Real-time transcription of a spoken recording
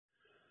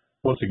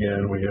Once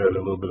again, we had a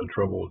little bit of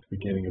trouble at the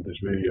beginning of this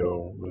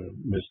video. We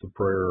missed the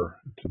prayer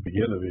to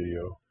begin the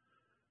video,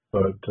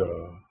 but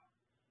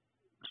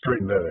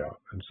straightened that out.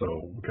 And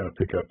so we kind of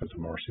pick up as a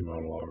Marcy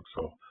monologue.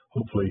 So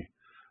hopefully,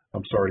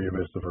 I'm sorry you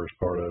missed the first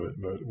part of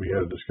it, but we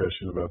had a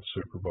discussion about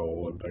the Super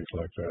Bowl and things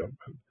like that,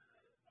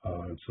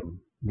 and some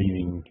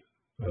meaning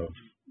of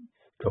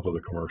a couple of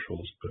the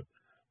commercials. But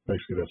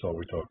basically, that's all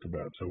we talked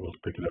about. So we'll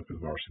pick it up as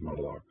Marcy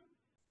monologue.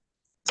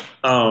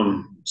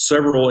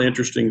 Several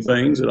interesting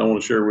things that I want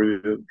to share with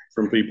you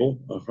from people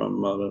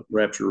from the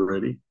Rapture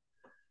Ready.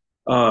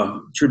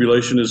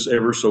 Tribulation is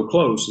ever so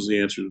close is the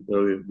answer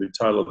to the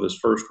title of this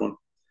first one.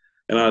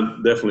 And I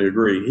definitely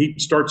agree. He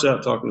starts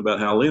out talking about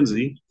how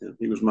Lindsay,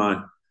 he was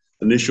my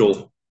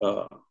initial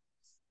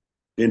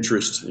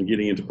interest in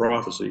getting into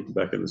prophecy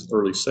back in the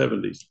early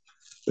 70s.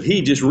 But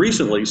he just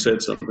recently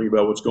said something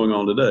about what's going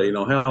on today. You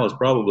know, Hal is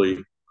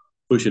probably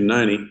pushing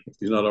 90 if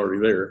he's not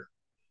already there.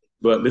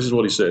 But this is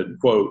what he said,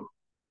 quote,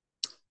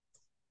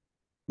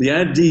 "The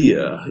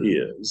idea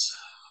is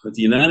that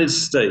the United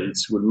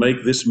States would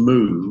make this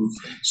move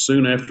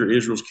soon after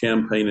Israel's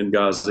campaign in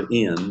Gaza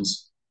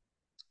ends,"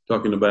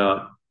 talking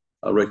about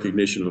a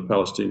recognition of a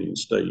Palestinian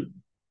state.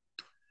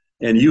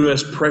 "And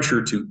U.S.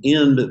 pressure to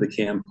end the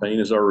campaign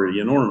is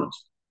already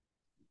enormous.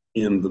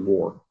 End the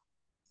war."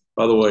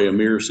 By the way,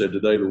 Amir said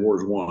today the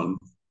war's won.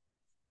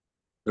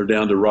 They're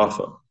down to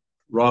Rafah.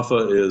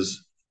 Rafah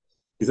is,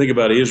 you think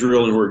about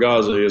Israel and where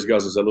Gaza is,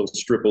 Gaza's that little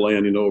strip of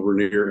land, you know, over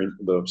near, and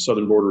the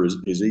southern border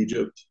is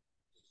Egypt.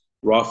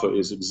 Rafah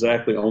is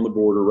exactly on the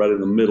border, right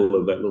in the middle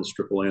of that little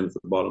strip of land at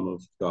the bottom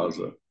of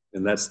Gaza.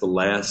 And that's the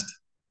last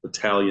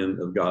battalion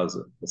of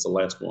Gaza. That's the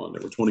last one.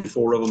 There were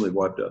 24 of them. They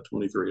wiped out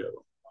 23 of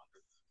them.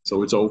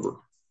 So it's over.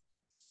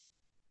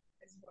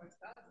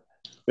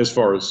 As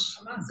far as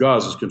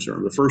Gaza is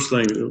concerned, the first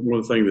thing, one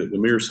of the things that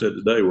Amir said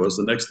today was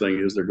the next thing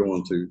is they're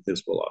going to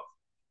Hezbollah.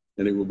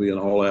 And it will be an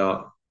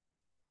all-out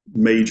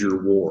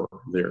major war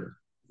there,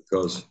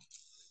 because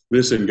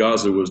this in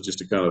Gaza was just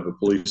a kind of a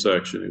police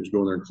action. It was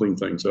going there and clean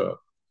things up.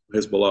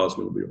 Hezbollah is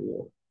going to be a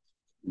war,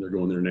 and they're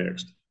going there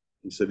next.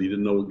 He said he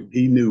didn't know,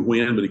 he knew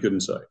when, but he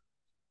couldn't say.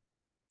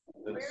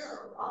 Where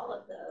are all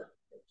of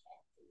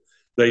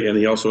the and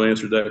he also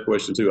answered that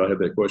question too. I had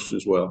that question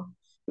as well.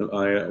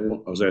 I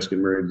was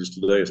asking Mary just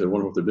today, I said, I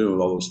wonder what they're doing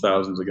with all those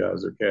thousands of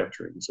guys they're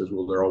capturing. He says,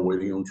 well, they're all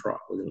waiting on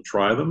trial. We're going to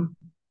try them,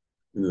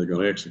 and then they're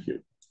going to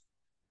execute.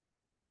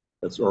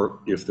 That's, or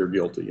if they're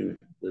guilty,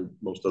 and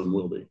most of them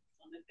will be.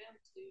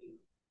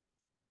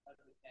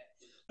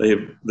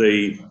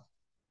 They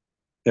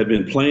had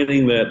been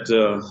planning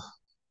that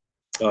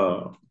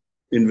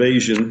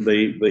invasion.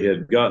 They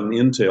had gotten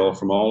intel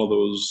from all of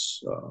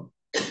those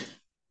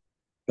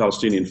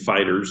Palestinian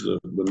fighters, the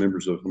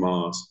members of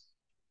Hamas,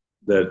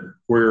 that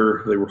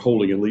where they were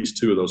holding at least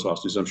two of those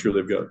hostages. I'm sure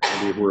they've got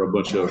an idea where a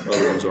bunch of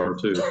other ones are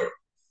too.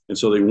 And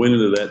so they went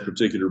into that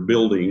particular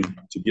building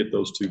to get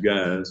those two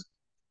guys,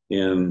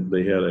 and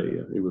they had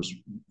it was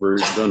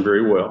done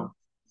very well.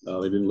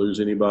 They didn't lose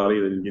anybody.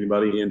 They didn't get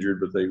anybody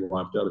injured, but they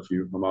wiped out a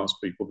few Hamas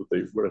people, but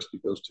they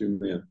rescued those two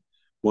men.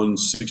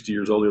 One's 60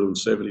 years old, the other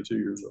one's 72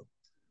 years old.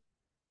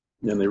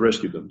 And they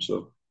rescued them.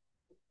 So,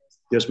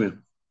 yes,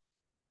 ma'am.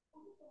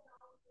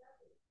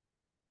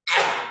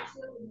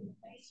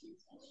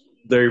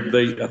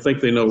 I think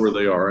they know where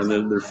they are, and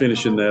then they're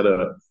finishing that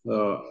up.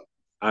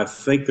 I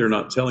think they're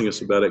not telling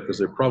us about it because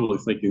they're probably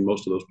thinking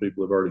most of those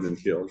people have already been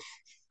killed.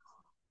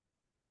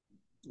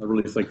 I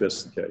really think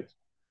that's the case.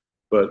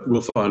 But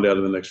we'll find out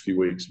in the next few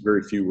weeks,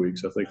 very few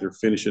weeks. I think they're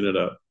finishing it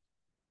up.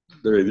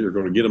 They're either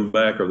going to get them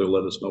back or they'll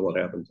let us know what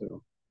happened to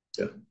them.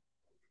 Yeah.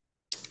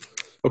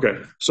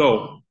 Okay,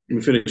 so let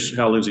me finish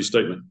Hal Lindsey's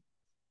statement.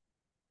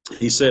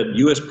 He said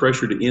U.S.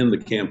 pressure to end the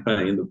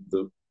campaign,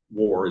 the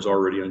war, is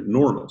already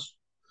enormous.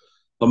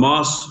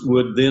 Hamas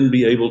would then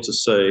be able to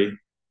say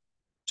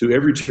to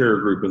every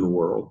terror group in the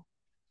world,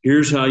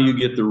 here's how you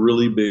get the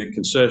really big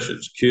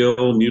concessions: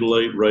 kill,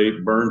 mutilate,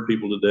 rape, burn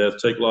people to death,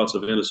 take lots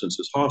of innocents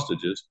as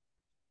hostages,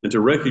 and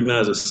to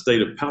recognize a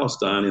state of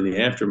Palestine in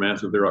the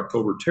aftermath of their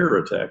October terror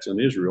attacks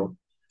on Israel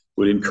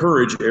would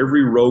encourage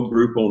every rogue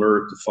group on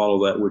earth to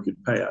follow that wicked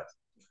path.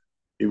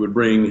 It would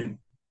bring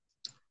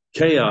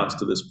chaos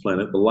to this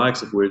planet, the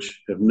likes of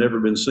which have never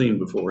been seen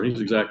before. And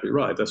he's exactly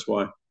right. That's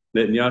why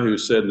Netanyahu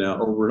said now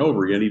over and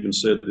over again, even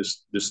said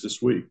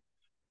this week,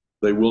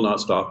 they will not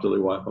stop till they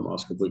wipe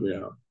Hamas completely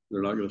out.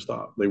 They're not going to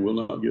stop. They will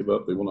not give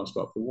up. They will not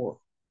stop the war.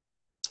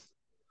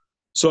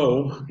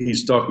 So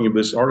he's talking,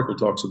 this article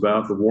talks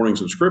about the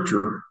warnings of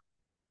Scripture.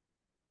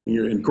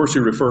 And of course he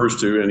refers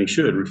to, and he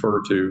should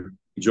refer to,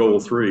 Joel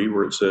 3,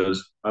 where it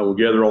says, I will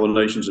gather all the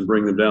nations and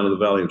bring them down to the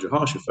valley of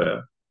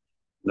Jehoshaphat.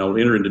 And I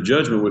will enter into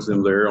judgment with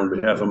them there on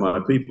behalf of my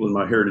people and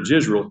my heritage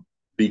Israel,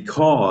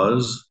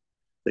 because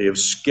they have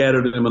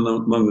scattered them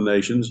among the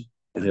nations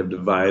and have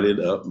divided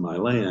up my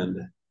land.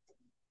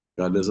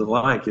 God doesn't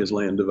like his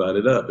land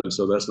divided up, and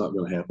so that's not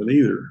going to happen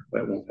either.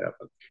 That won't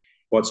happen.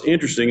 What's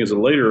interesting is a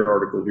later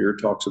article here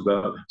talks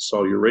about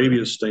Saudi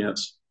Arabia's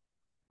stance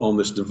on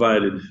this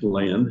divided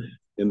land,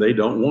 and they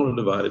don't want a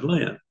divided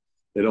land.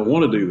 They don't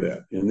want to do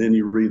that. And then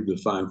you read the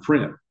fine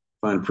print.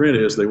 Fine print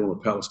is they want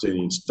a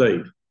Palestinian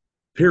state,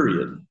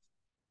 period.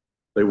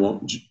 They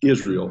want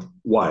Israel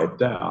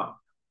wiped out.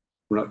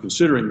 We're not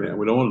considering that.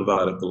 We don't want to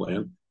divide up the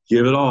land.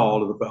 Give it all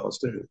to the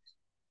Palestinians.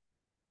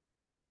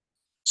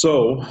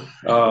 So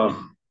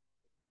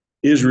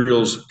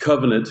Israel's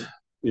covenant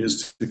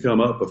is to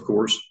come up, of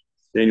course,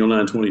 Daniel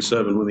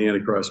 9:27, when the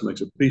Antichrist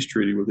makes a peace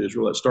treaty with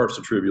Israel. That starts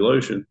the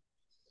tribulation.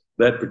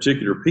 That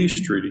particular peace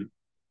treaty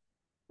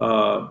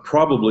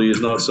probably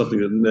is not something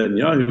that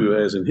Netanyahu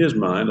has in his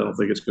mind. I don't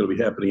think it's going to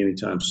be happening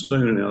anytime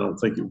soon, and I don't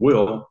think it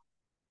will.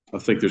 I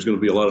think there's going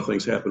to be a lot of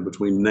things happen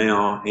between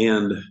now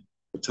and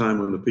the time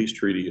when the peace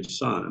treaty is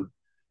signed.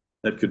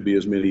 That could be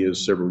as many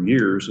as several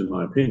years, in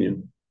my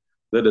opinion.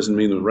 That doesn't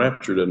mean the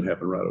rapture doesn't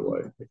happen right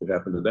away. It could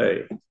happen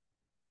today.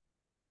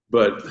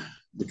 But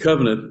the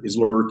covenant is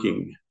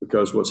lurking,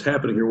 because what's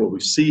happening here, what we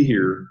see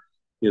here,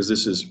 is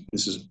this is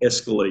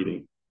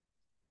escalating.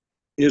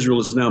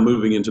 Israel is now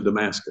moving into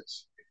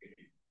Damascus.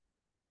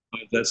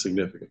 That's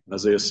significant.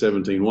 Isaiah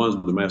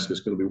 17:1, Damascus is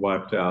going to be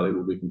wiped out. It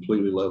will be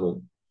completely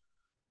leveled.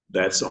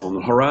 That's on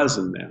the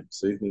horizon now.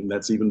 See, and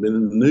that's even been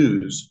in the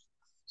news.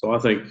 So I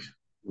think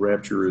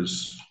rapture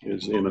is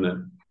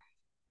imminent.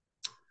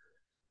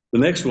 The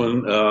next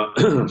one,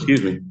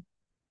 excuse me,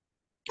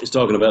 is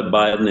talking about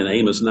Biden in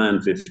Amos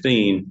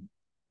 9:15.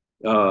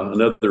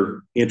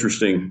 Another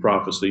interesting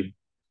prophecy.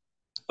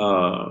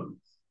 A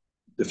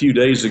few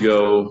days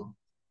ago,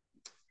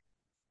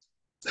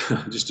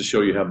 just to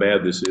show you how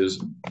bad this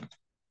is, a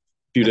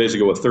few days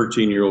ago, a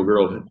 13-year-old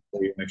girl,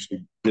 they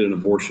actually did an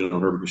abortion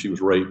on her because she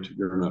was raped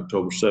during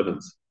October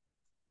 7th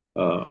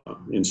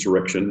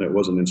insurrection. That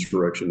was an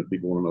insurrection, if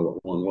people want to know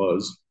what one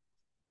was.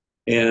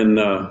 And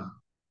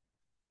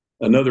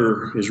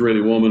another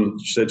Israeli woman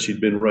said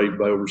she'd been raped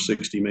by over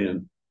 60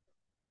 men.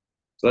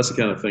 So that's the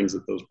kind of things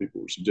that those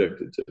people were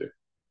subjected to.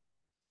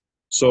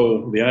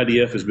 So the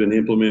IDF has been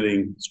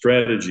implementing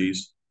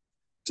strategies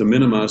to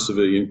minimize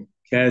civilian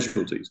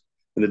casualties.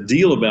 And the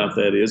deal about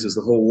that is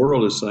the whole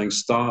world is saying,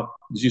 stop.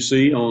 Did you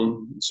see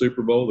on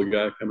Super Bowl, the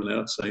guy coming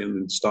out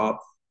saying,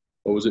 stop,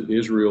 what was it,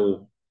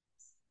 Israel?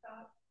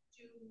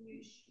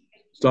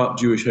 Stop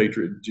Jewish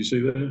hatred. Did you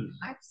see that?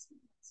 I've seen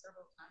it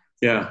several times.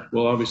 Yeah,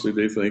 well, obviously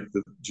they think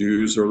that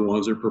Jews are the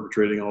ones that are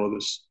perpetrating all of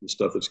this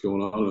stuff that's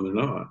going on, and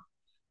they're not.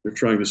 They're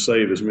trying to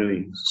save as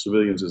many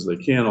civilians as they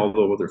can,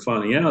 although what they're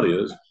finding out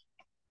is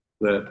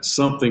that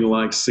something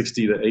like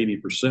 60 to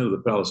 80% of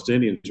the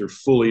Palestinians are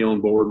fully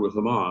on board with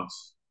Hamas.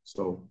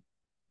 So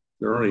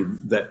there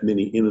aren't that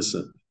many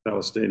innocent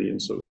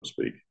Palestinians, so to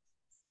speak.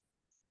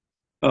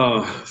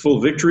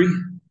 Full victory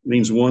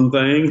means one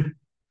thing,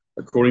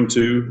 according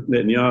to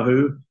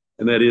Netanyahu,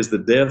 and that is the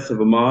death of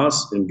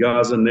Hamas and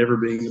Gaza never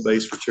being a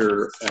base for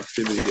terror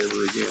activity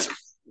ever again.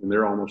 And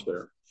they're almost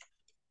there.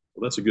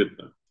 Well, that's a good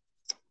thing.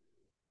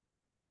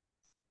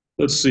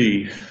 Let's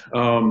see.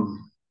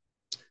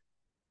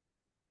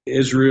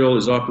 Israel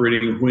is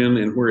operating when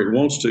and where it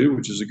wants to,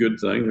 which is a good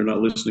thing. They're not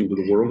listening to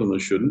the world, and they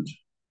shouldn't.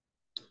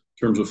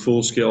 In terms of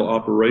full-scale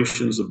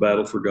operations, the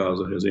battle for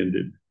Gaza has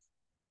ended.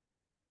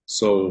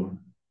 So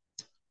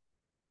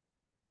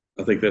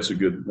I think that's a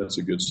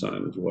good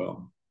sign as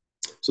well.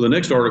 So the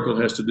next article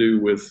has to do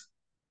with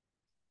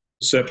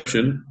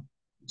deception.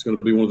 It's going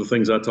to be one of the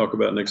things I talk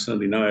about next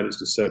Sunday night is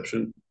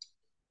deception.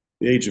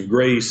 The age of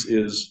grace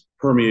is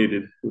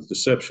permeated with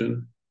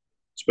deception,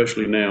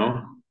 especially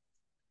now.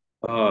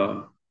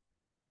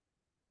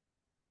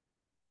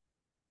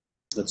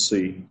 Let's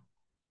see.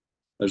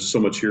 There's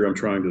so much here. I'm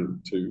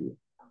trying to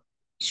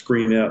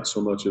screen out so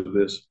much of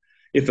this.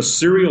 If a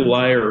serial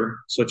liar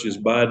such as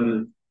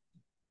Biden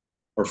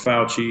or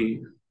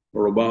Fauci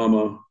or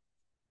Obama,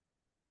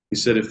 he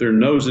said if their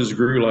noses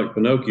grew like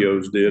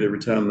Pinocchio's did every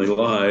time they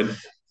lied,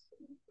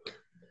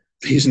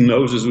 these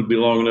noses would be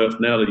long enough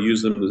now to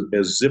use them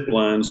as zip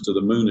lines to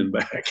the moon and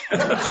back.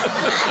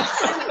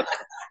 I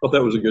thought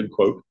that was a good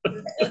quote.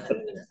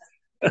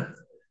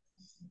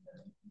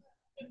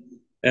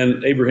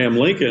 And Abraham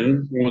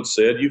Lincoln once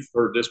said, you've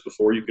heard this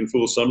before, you can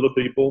fool some of the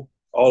people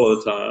all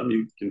of the time.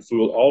 You can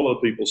fool all of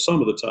the people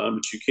some of the time,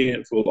 but you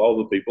can't fool all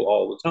the people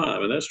all the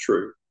time. And that's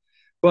true.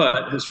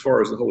 But as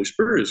far as the Holy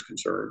Spirit is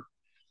concerned,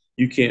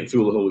 you can't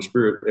fool the Holy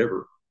Spirit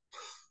ever,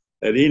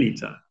 at any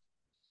time.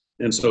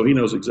 And so he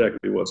knows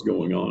exactly what's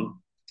going on.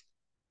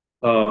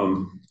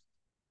 I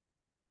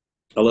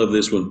love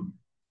this one.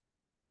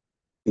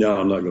 No,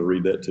 I'm not going to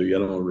read that to you. I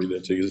don't want to read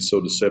that to you. It's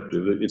so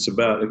deceptive. It's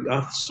about,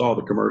 I saw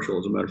the commercial,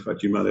 as a matter of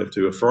fact, you might have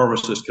to. A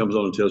pharmacist comes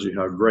on and tells you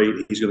how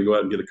great he's going to go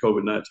out and get a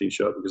COVID-19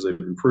 shot because they've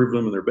improved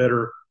them and they're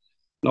better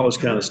and all this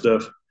kind of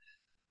stuff.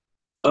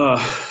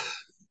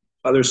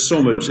 There's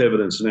so much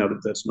evidence now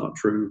that that's not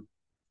true.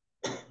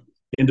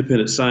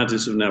 Independent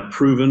scientists have now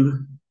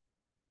proven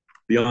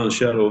beyond a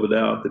shadow of a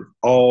doubt that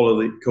all of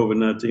the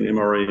COVID-19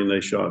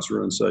 mRNA shots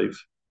are unsafe.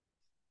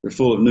 They're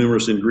full of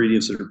numerous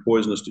ingredients that are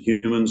poisonous to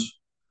humans,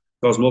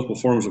 cause multiple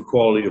forms of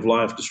quality of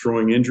life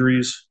destroying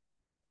injuries,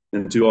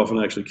 and too often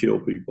actually kill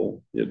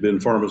people. Yet big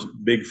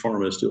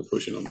pharma is still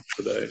pushing them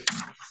today.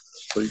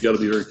 So you've got to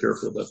be very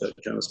careful about that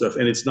kind of stuff.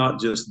 And it's not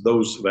just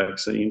those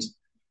vaccines.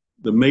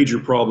 The major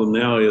problem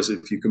now is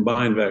if you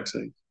combine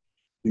vaccines.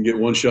 You get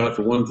one shot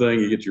for one thing,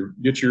 you get your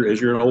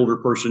as you're an older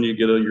person, you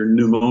get your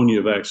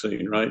pneumonia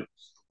vaccine, right? And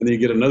then you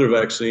get another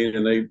vaccine,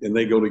 and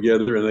they go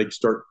together, and they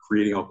start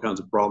creating all kinds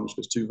of problems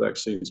because two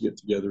vaccines get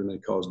together and they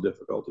cause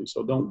difficulty.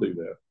 So don't do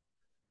that.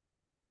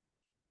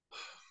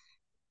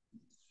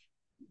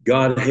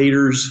 God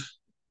haters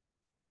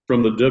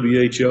from the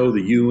WHO,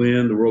 the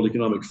UN, the World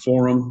Economic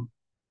Forum.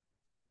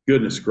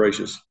 Goodness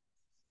gracious.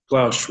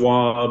 Klaus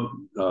Schwab,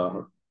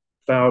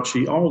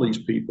 Fauci, all these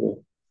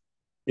people.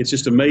 It's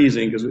just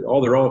amazing because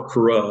they're all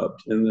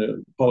corrupt, and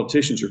the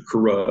politicians are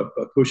corrupt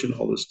by pushing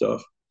all this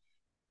stuff.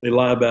 They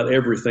lie about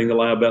everything. They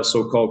lie about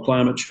so-called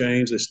climate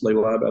change. They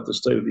lie about the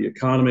state of the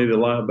economy. They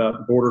lie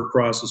about border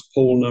crisis,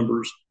 poll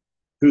numbers,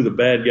 who the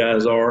bad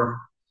guys are.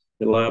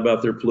 They lie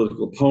about their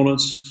political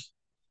opponents.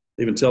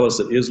 They even tell us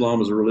that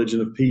Islam is a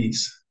religion of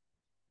peace.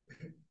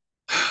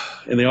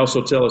 And they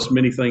also tell us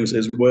many things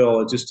as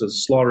well, just to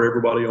slaughter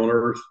everybody on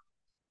earth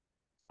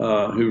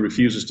who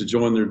refuses to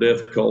join their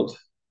death cult.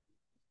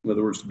 In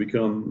other words, to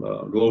become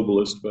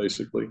globalist,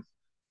 basically.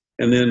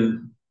 And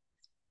then,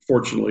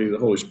 fortunately, the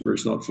Holy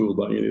Spirit's not fooled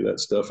by any of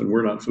that stuff, and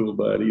we're not fooled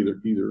by it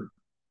either.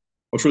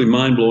 What's really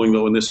mind-blowing,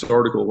 though, in this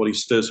article, what he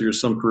says here is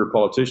some career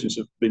politicians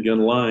have begun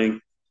lying,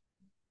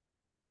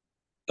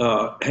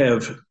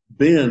 have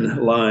been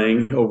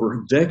lying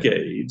over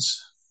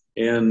decades,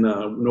 and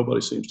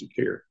nobody seems to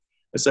care.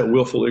 It's that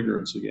willful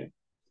ignorance again.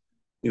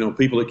 You know,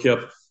 people that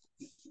kept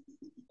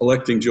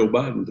electing Joe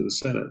Biden to the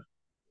Senate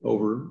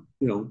over,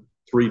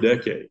 3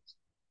 decades.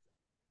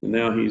 And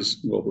now he's,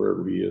 well,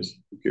 wherever he is,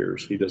 who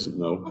cares? He doesn't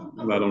know.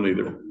 And I don't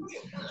either.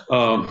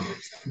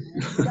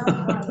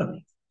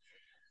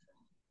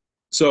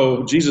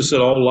 So Jesus said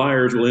all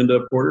liars will end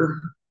up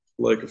where?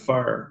 Like a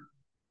fire.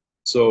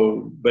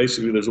 So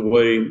basically there's a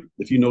way,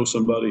 if you know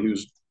somebody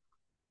who's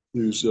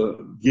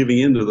giving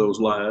into those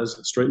lies,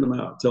 straighten them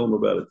out. Tell them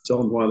about it. Tell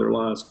them why they're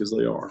lies, because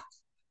they are.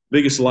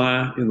 Biggest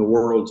lie in the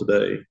world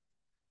today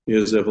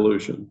is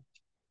evolution.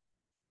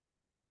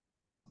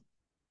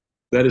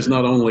 That is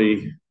not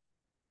only,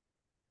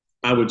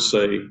 I would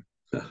say,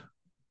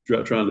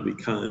 trying to be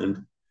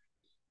kind,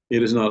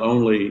 it is not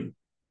only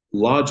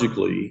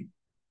logically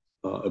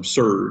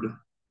absurd,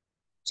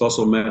 it's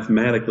also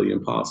mathematically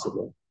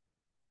impossible.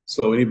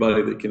 So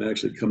anybody that can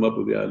actually come up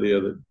with the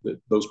idea that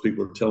those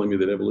people are telling me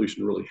that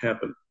evolution really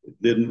happened,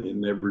 it didn't, it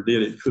never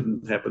did, it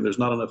couldn't happen. There's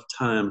not enough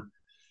time.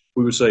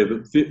 We would say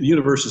that the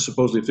universe is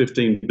supposedly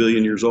 15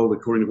 billion years old,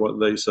 according to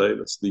what they say.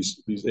 That's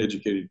these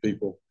educated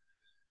people.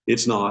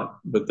 It's not,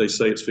 but they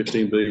say it's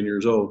 15 billion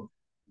years old.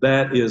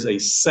 That is a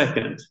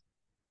second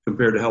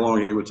compared to how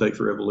long it would take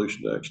for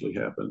evolution to actually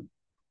happen.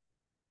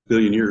 15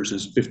 billion years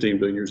is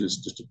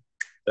just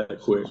that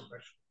quick.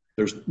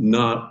 There's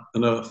not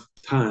enough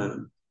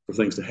time for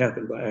things to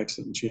happen by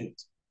accident and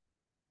chance.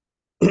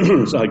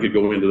 So I could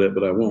go into that,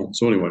 but I won't.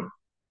 So anyway,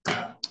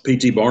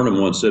 P.T.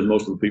 Barnum once said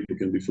most of the people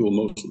can be fooled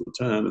most of the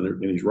time,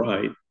 and he's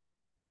right.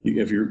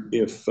 If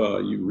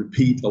you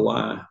repeat a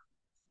lie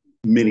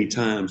many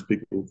times,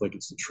 people will think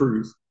it's the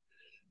truth.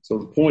 So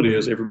the point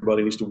is,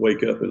 everybody needs to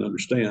wake up and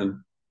understand,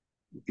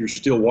 if you're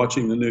still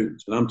watching the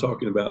news, and I'm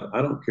talking about,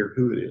 I don't care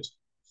who it is,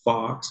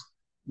 Fox,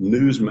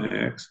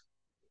 Newsmax,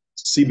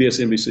 CBS,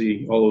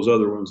 NBC, all those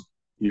other ones,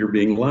 you're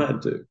being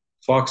lied to.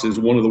 Fox is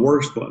one of the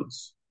worst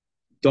ones.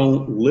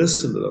 Don't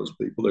listen to those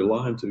people. They're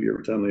lying to you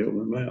every time they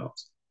open their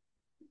mouths.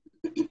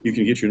 You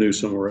can get your news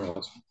somewhere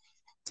else.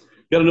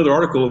 Got another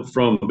article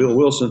from Bill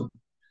Wilson.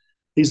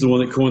 He's the one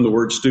that coined the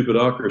word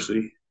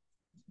stupidocracy.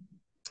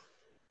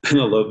 And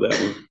I love that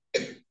one.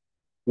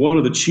 One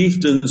of the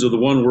chieftains of the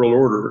one world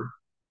order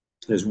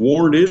has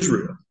warned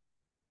Israel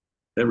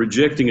that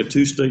rejecting a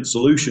two-state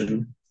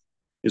solution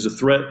is a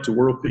threat to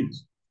world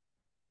peace.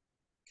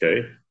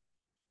 Okay?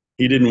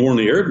 He didn't warn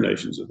the Arab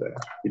nations of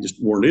that. He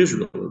just warned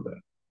Israel of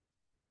that.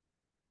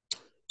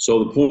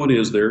 So the point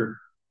is there,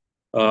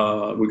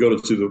 we go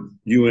to the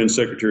UN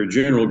Secretary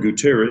General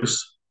Guterres.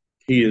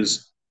 He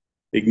is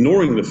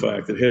ignoring the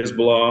fact that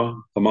Hezbollah,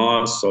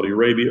 Hamas, Saudi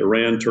Arabia,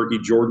 Iran, Turkey,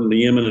 Jordan, the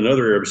Yemen, and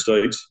other Arab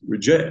states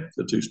reject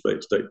the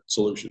two-state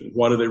solution.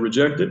 Why do they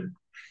reject it?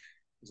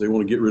 Because they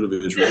want to get rid of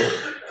Israel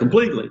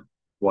completely,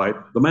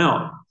 wipe them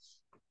out,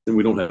 then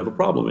we don't have a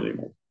problem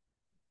anymore.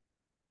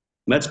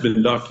 And that's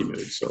been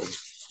documented, so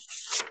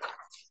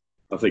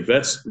I think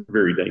that's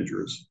very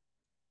dangerous.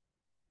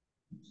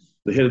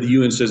 The head of the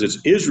UN says it's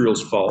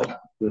Israel's fault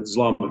that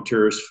Islamic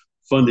terrorists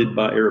funded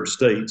by Arab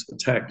states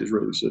attacked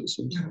Israeli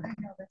citizens.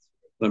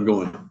 I'm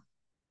going,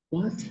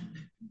 what?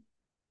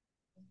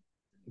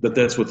 But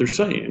that's what they're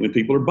saying, and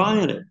people are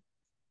buying it.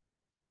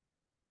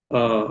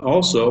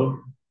 Also,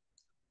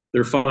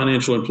 their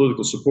financial and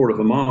political support of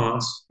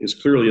Hamas is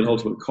clearly an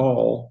ultimate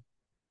call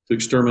to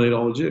exterminate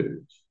all the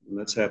Jews. And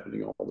that's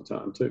happening all the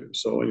time, too.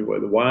 So anyway,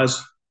 the wise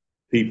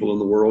people in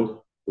the world,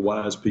 the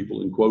wise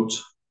people in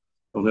quotes,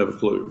 don't have a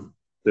clue.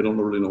 They don't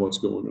really know what's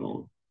going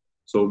on.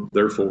 So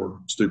therefore,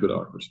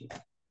 stupidocracy.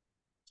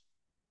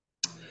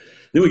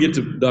 Then we get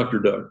to Dr.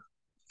 Doug.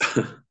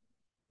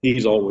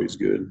 He's always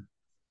good.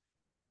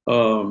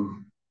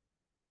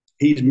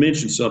 He's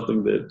mentioned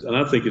something that, and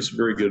I think it's a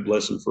very good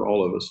lesson for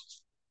all of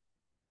us.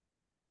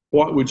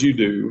 What would you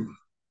do?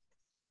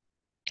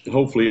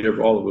 Hopefully,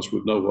 all of us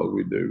would know what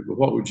we do. But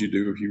what would you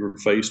do if you were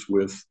faced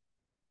with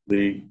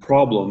the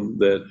problem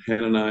that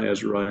Hananiah,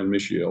 Azariah, and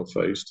Mishael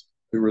faced?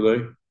 Who were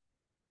they?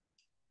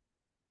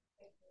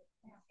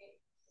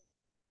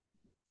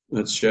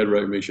 That's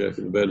Shadrach, Meshach,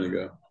 and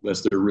Abednego.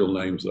 That's their real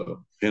names,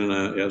 though.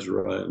 Hananiah,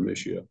 Azariah, and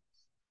Mishael.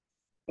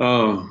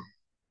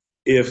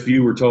 If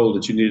you were told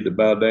that you needed to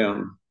bow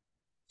down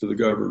to the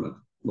government,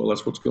 well,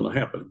 that's what's going to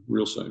happen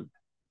real soon.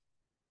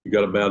 You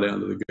got to bow down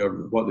to the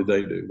government. What did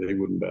they do? They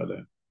wouldn't bow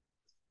down.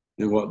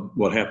 And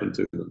what happened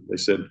to them? They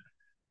said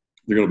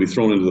they're going to be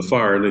thrown into the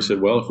fire. And they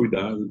said, well, if we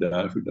die, we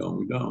die. If we don't,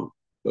 we don't.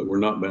 But we're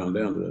not bound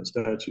down to that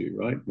statue,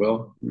 right?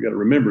 Well, we got to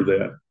remember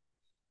that,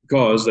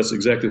 because that's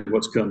exactly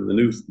what's coming.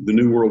 The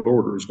new world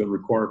order is going to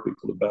require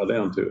people to bow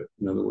down to it.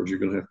 In other words, you're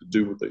going to have to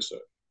do what they say.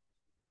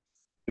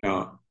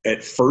 Now,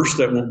 at first,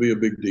 that won't be a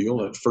big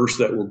deal. At first,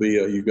 that will be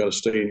you've got to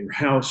stay in your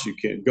house. You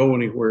can't go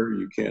anywhere.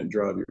 You can't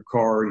drive your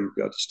car. You've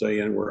got to stay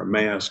in, wear a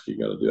mask. You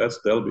got to do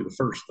that'll be the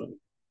first thing.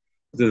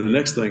 Then the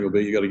next thing will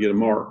be you got to get a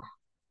mark,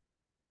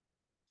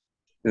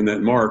 and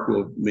that mark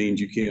means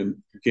you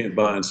can't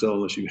buy and sell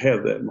unless you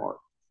have that mark.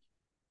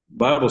 The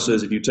Bible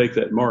says if you take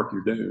that mark,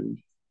 you're doomed.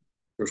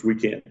 Of course, we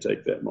can't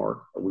take that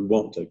mark, or we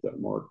won't take that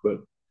mark,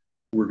 but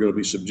we're going to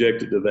be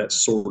subjected to that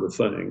sort of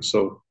thing.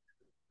 So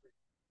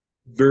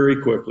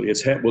very quickly,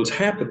 it's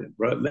happening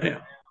right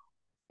now.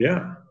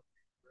 Yeah.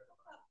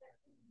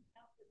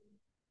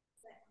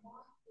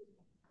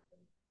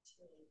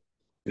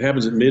 It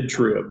happens at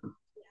mid-trib.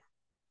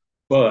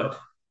 But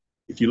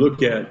if you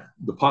look at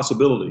the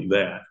possibility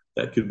that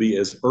could be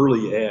as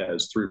early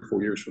as 3 or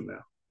 4 years from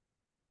now.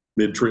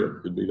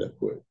 Mid-trib could be that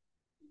quick.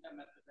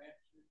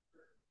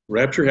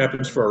 Rapture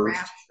happens first,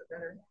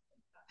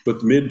 but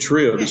the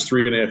mid-trib is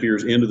 3.5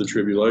 years into the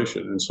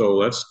tribulation. And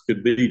so that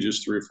could be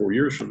just 3 or 4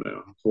 years from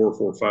now, 4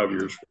 or 5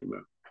 years from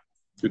now.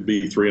 Could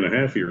be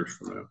 3.5 years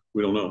from now.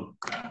 We don't know.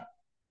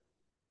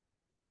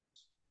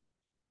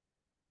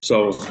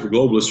 So the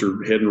globalists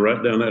are heading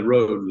right down that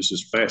road just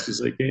as fast as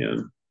they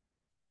can.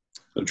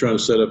 They're trying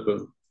to set up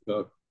a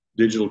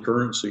digital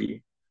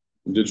currency.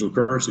 And digital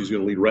currency is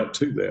going to lead right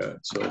to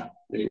that. So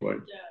anyway.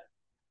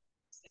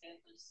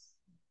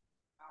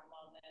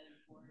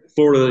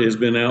 Florida has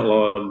been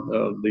outlawed.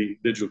 The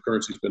digital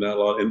currency has been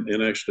outlawed.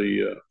 And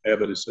actually,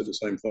 Abbott has said the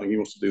same thing. He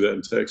wants to do that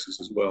in Texas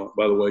as well.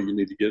 By the way, you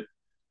need to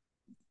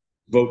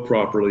vote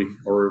properly,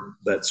 or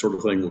that sort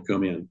of thing will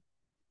come in.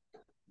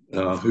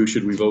 Who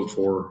should we vote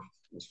for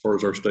as far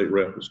as our state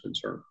rep is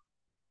concerned?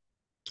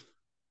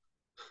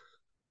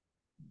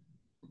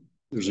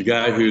 There's the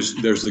guy whose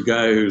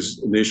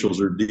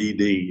initials are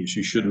DD.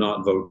 She should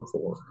not vote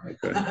for.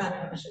 Okay.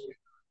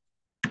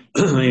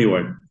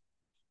 Anyway,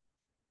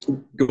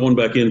 going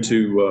back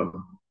into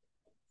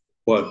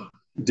what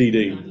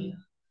DD.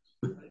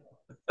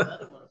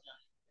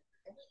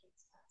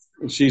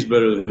 She's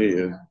better than he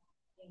is.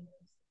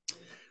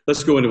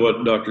 Let's go into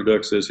what Dr.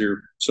 Duck says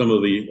here. Some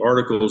of the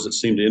articles that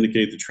seem to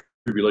indicate the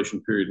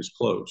tribulation period is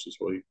close is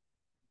what he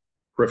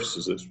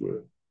prefaces this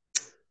with.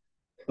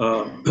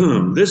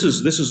 This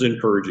is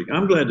encouraging.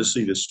 I'm glad to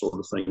see this sort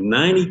of thing.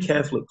 90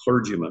 Catholic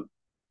clergymen,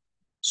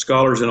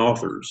 scholars, and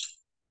authors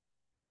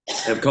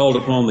have called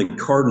upon the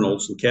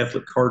cardinals, the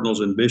Catholic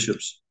cardinals and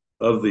bishops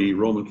of the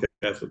Roman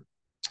Catholic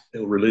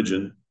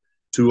religion,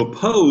 to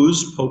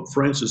oppose Pope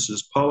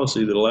Francis's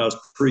policy that allows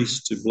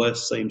priests to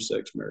bless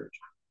same-sex marriage.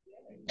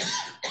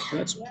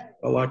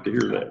 I like to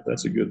hear that.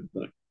 That's a good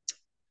thing.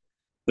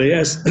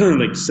 They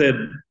said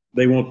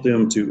they want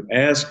them to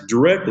ask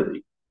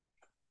directly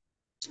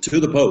to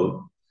the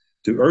Pope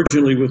to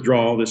urgently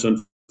withdraw this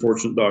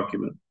unfortunate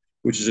document,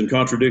 which is in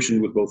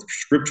contradiction with both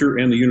Scripture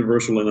and the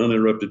universal and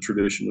uninterrupted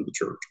tradition of the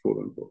Church, quote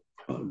unquote.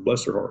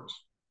 Bless their hearts.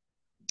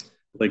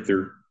 I think they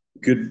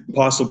could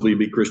possibly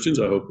be Christians.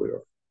 I hope they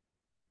are.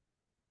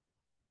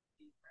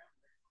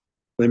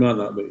 They might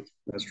not be.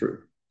 That's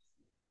true.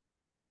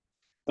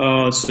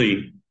 Let's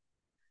see.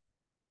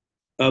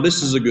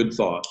 This is a good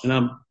thought,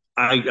 and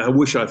I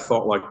wish I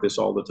thought like this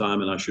all the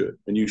time, and I should,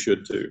 and you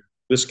should too.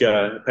 This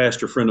guy, a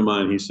pastor friend of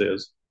mine, he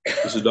says,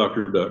 this is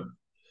Dr. Doug,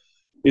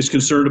 is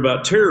concerned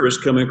about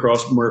terrorists coming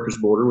across America's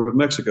border with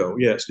Mexico.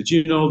 Yes. Did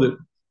you know that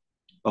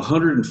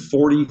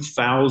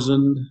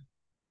 140,000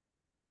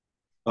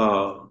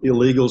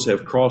 illegals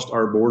have crossed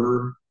our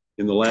border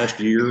in the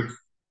last year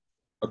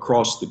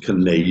across the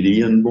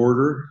Canadian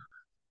border?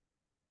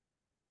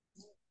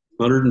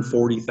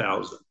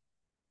 140,000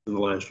 in the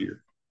last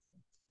year.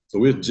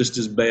 So it's just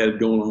as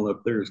bad going on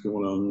up there as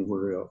going on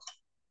anywhere else.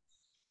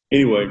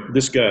 Anyway,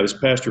 this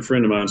pastor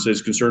friend of mine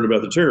says, concerned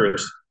about the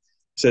terrorists,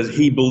 says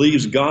he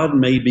believes God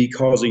may be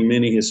causing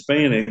many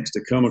Hispanics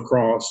to come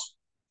across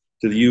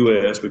to the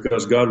U.S.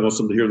 because God wants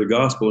them to hear the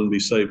gospel and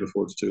be saved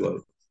before it's too late.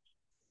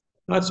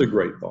 That's a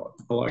great thought.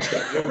 I like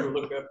that. You ever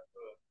look up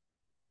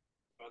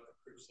about the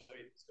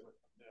crusade that's going to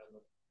come down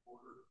the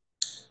border?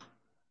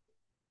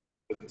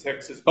 The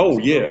Texas. Oh,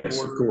 yes,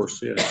 of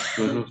course, yeah.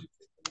 Uh-huh.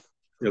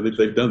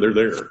 They're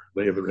there.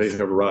 They have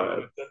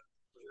arrived. That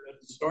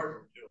doesn't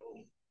start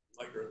until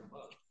later in the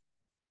month.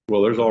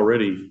 Well, there's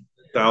already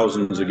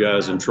thousands of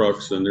guys in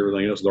trucks and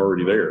everything else is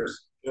already there.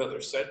 Yeah,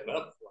 they're setting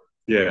up for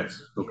Yeah.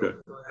 Okay.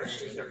 it.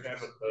 They're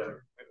having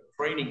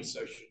training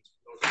sessions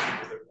for those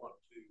people that want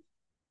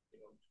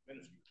to,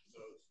 minister to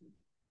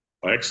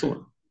those.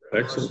 Excellent.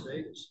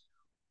 Excellent.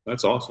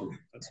 That's awesome.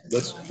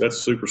 That's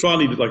super. So I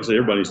need to, like I say,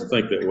 everybody needs to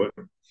think that way.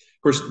 Of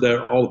course,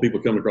 all the people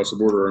coming across the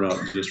border are not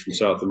just from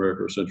South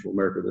America or Central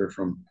America. They're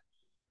from,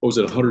 what was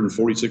it,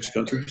 146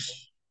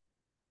 countries?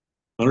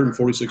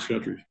 146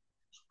 countries.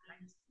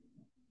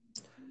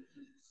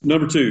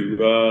 Number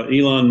 2,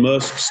 Elon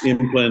Musk's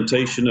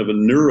implantation of a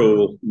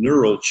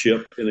neural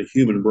chip in a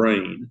human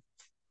brain.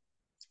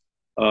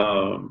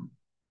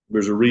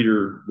 There's a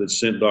reader that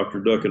sent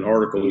Dr. Duck an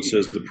article that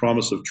says the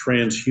promise of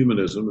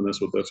transhumanism, and that's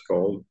what that's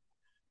called,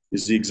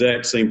 is the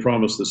exact same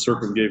promise the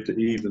serpent gave to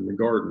Eve in the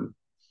garden.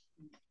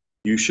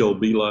 You shall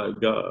be like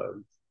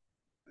God.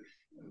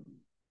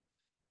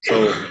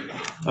 So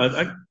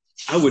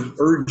I would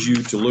urge you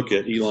to look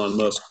at Elon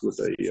Musk with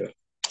a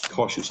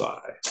cautious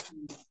eye.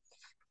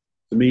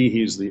 To me,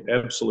 he's the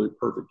absolute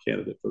perfect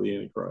candidate for the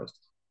Antichrist.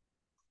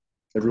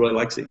 Everybody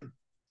likes him.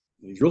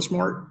 He's real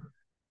smart.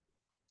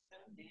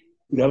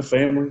 He got a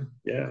family.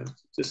 Yeah, it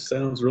just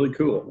sounds really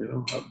cool.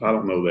 I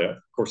don't know that.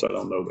 Of course, I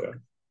don't know that.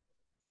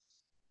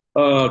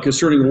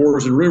 Concerning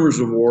wars and rumors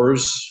of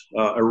wars,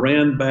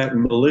 Iran-backed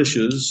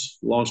militias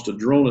launched a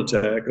drone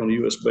attack on a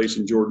U.S. base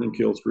in Jordan and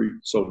killed 3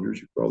 soldiers.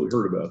 You've probably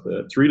heard about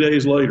that. 3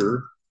 days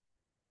later,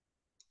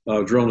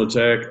 a drone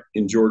attack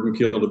in Jordan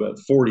killed about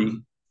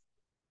 40,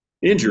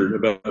 injured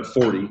about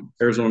 40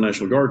 Arizona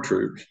National Guard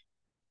troops.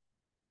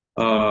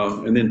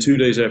 And then 2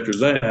 days after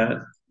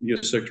that,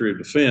 U.S. Secretary of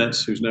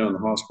Defense, who's now in the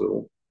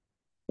hospital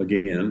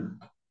again,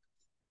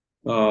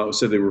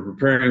 said they were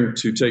preparing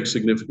to take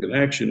significant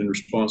action in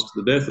response to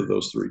the death of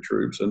those 3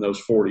 troops and those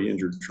 40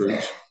 injured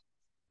troops.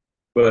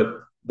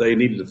 But they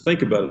needed to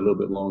think about it a little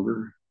bit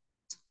longer.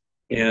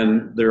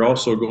 And they're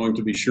also going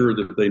to be sure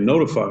that they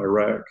notify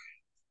Iraq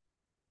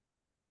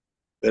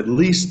at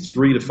least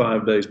 3 to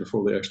 5 days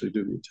before they actually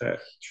do the attack.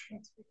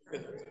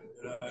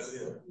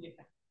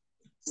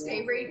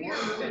 Stay right here.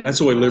 That's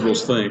the way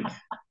liberals think.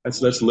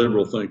 That's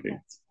liberal thinking.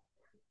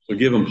 So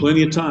give them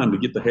plenty of time to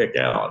get the heck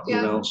out,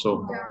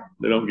 so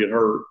they don't get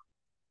hurt.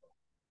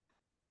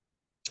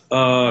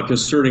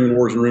 Concerning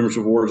wars and rumors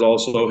of wars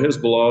also,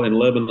 Hezbollah in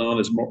Lebanon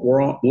has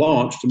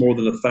launched more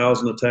than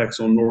 1,000 attacks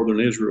on northern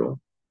Israel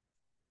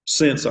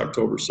since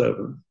October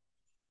 7th.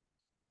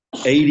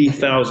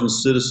 80,000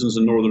 citizens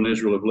in northern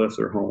Israel have left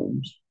their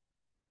homes.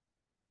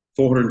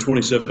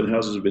 427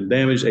 houses have been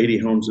damaged. 80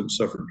 homes have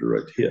suffered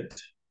direct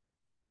hit.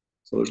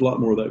 So there's a lot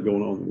more of that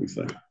going on than we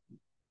think.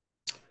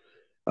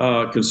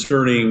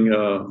 Concerning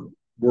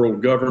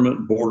world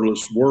government,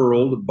 borderless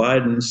world,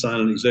 Biden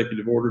signed an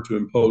executive order to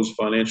impose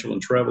financial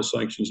and travel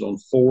sanctions on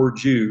 4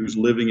 Jews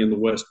living in the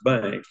West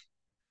Bank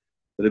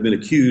that have been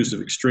accused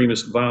of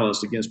extremist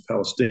violence against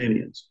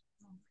Palestinians.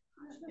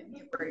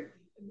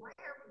 Why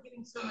are we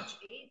giving so much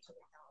aid to the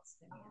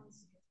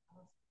Palestinians?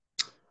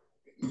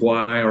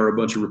 Why are a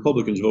bunch of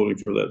Republicans voting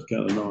for that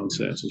kind of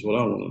nonsense is what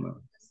I want to know.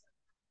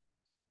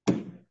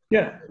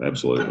 Yeah,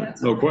 absolutely.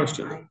 No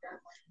question.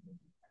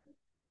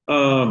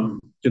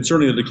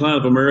 Concerning the decline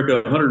of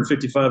America,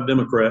 155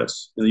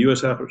 Democrats in the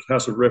U.S.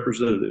 House of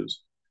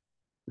Representatives,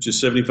 which is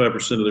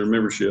 75% of their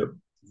membership,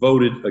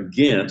 voted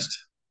against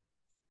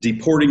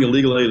deporting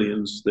illegal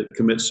aliens that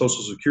commit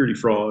Social Security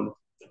fraud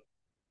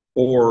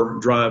or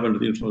drive under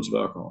the influence of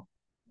alcohol.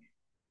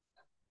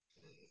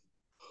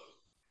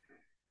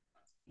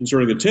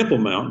 Concerning the Temple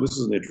Mount, this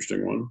is an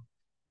interesting one.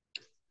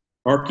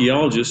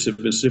 Archaeologists have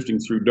been sifting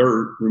through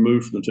dirt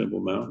removed from the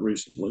Temple Mount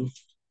recently.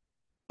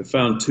 They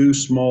found 2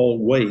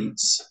 small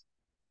weights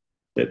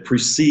that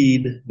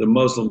precede the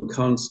Muslim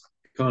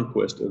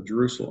conquest of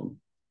Jerusalem.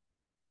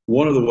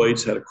 One of the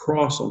weights had a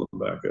cross on the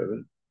back of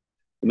it,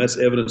 and that's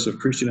evidence of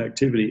Christian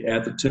activity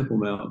at the Temple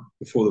Mount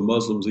before the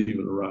Muslims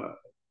even arrived.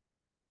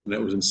 And that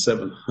was in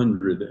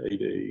 700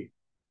 AD.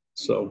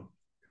 So,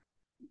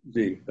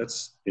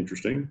 that's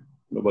interesting.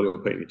 Nobody will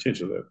pay any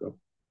attention to that, though.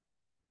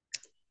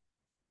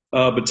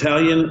 A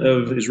battalion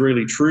of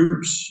Israeli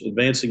troops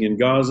advancing in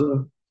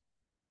Gaza.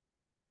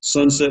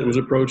 Sunset was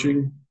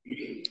approaching.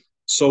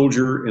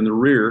 Soldier in the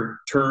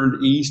rear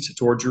turned east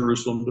toward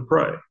Jerusalem to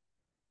pray.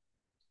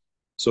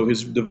 So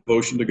his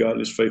devotion to God and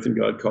his faith in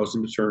God caused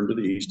him to turn to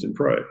the east and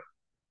pray.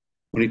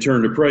 When he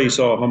turned to pray, he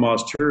saw a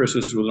Hamas terrorist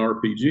with an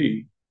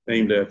RPG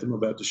aimed at them,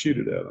 about to shoot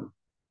it at him.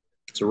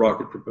 It's a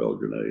rocket-propelled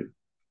grenade.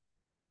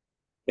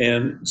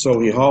 And so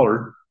he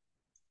hollered,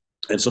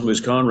 and some of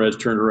his comrades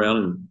turned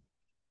around and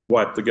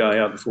wiped the guy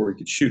out before he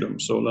could shoot him.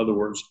 So in other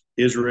words,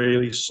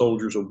 Israeli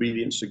soldiers'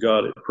 obedience to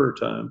God at prayer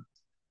time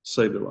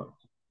saved their life.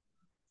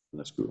 And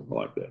that's cool. I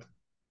like that.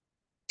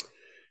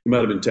 He might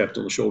have been tapped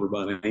on the shoulder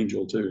by an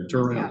angel too.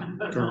 Turn around.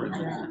 Turn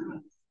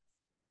around.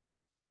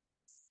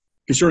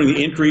 Concerning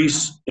the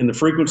increase in the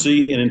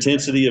frequency and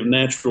intensity of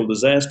natural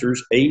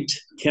disasters, 8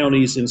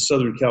 counties in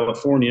Southern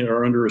California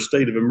are under a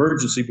state of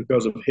emergency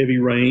because of heavy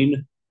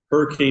rain,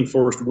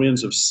 hurricane-force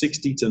winds of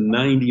 60 to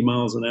 90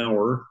 miles an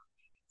hour,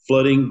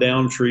 flooding,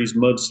 downed trees,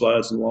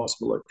 mudslides, and loss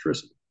of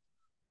electricity.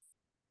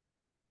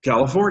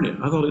 California.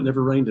 I thought it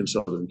never rained in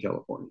Southern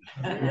California.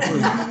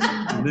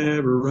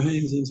 Never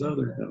rains in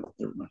Southern. No,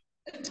 never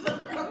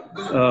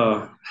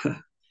mind.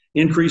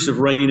 Increase of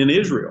rain in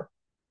Israel.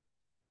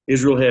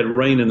 Israel had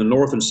rain in the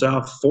north and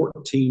south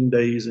 14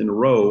 days in a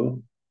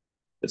row.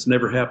 It's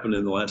never happened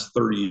in the last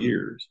 30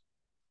 years.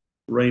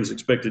 The rain's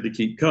expected to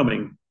keep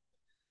coming.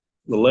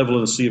 The level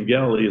in the Sea of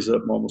Galilee is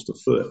up almost a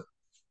foot.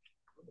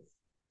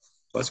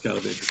 That's kind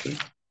of interesting. Do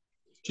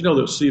you know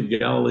that the Sea of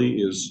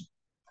Galilee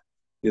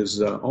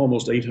is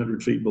almost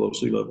 800 feet below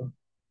sea level?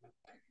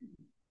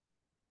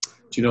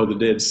 Do you know the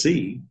Dead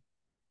Sea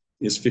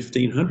is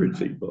 1,500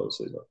 feet below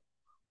sea level?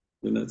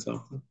 Isn't that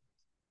something?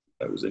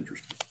 That was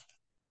interesting.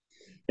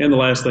 And the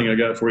last thing I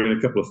got for you, and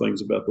a couple of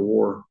things about the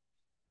war.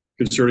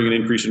 Concerning an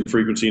increase in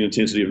frequency and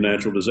intensity of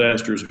natural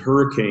disasters,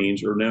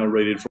 hurricanes are now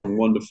rated from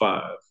 1 to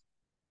 5,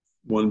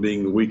 1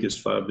 being the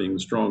weakest, 5 being the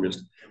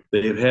strongest.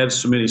 They have had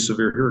so many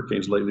severe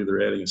hurricanes lately,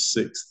 they're adding a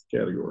 6th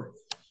category.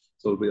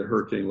 So it'll be a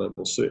hurricane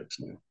level 6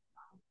 now.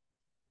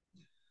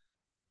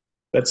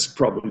 That's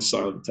probably a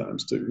sign of the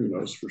times too. Who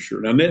knows for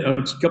sure? Now,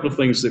 a couple of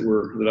things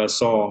that I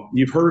saw.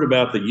 You've heard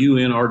about the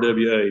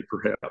UNRWA,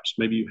 perhaps.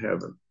 Maybe you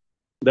haven't.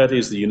 That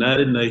is the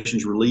United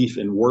Nations Relief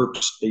and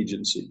Works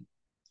Agency.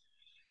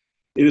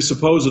 It is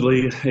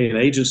supposedly an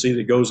agency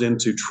that goes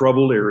into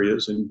troubled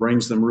areas and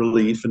brings them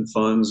relief and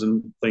funds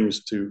and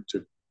things to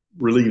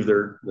relieve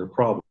their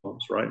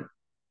problems, right?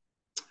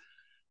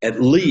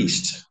 At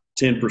least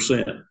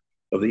 10%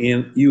 of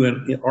the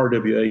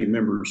UNRWA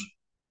members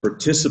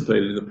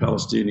participated in the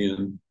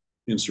Palestinian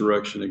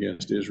insurrection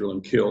against Israel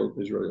and killed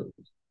Israelis.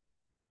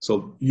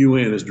 So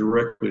UN is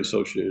directly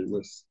associated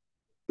with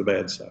the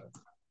bad side.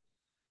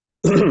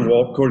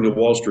 According to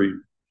Wall Street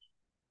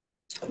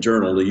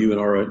Journal, the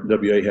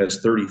UNRWA has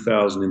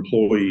 30,000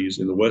 employees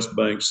in the West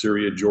Bank,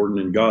 Syria, Jordan,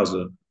 and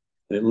Gaza,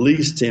 and at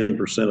least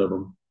 10% of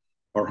them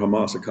are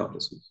Hamas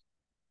accomplices.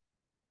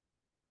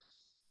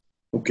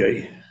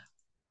 Okay.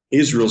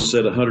 Israel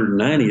said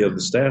 190 of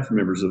the staff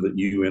members of the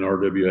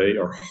UNRWA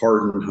are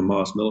hardened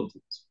Hamas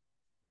militants.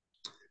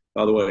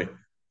 By the way,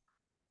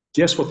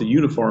 guess what the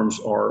uniforms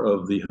are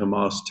of the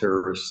Hamas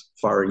terrorists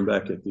firing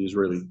back at the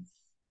Israeli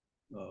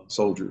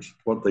soldiers?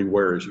 What they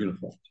wear as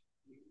uniforms?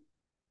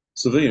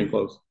 Civilian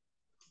clothes.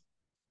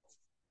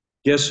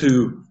 Guess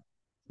who?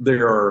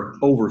 There are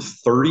over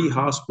 30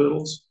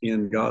 hospitals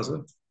in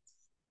Gaza.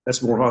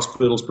 That's more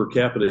hospitals per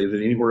capita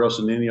than anywhere else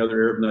in any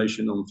other Arab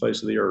nation on the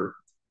face of the earth.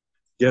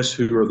 Guess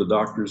who are the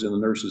doctors and the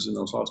nurses in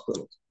those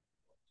hospitals?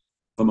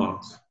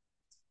 Hamas,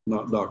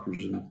 not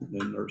doctors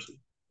and nurses.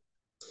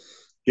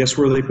 Guess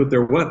where they put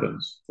their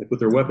weapons? They put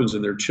their weapons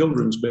in their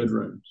children's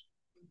bedrooms,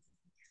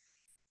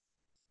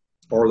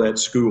 or at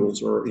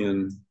schools, or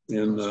in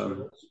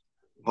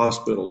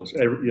hospitals.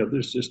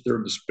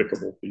 They're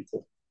despicable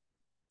people.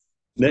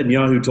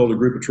 Netanyahu told a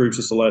group of troops,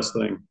 this is the last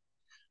thing,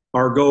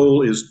 our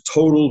goal is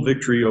total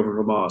victory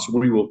over Hamas.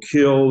 We will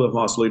kill the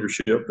Hamas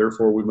leadership.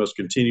 Therefore, we must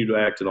continue to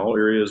act in all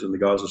areas in the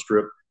Gaza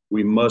Strip.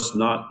 We must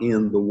not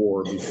end the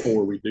war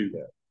before we do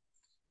that.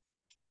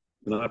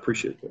 And I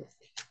appreciate that.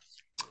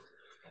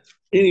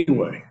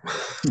 Anyway,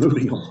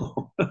 moving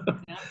along.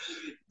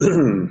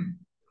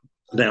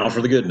 Now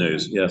for the good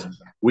news. Yes,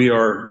 we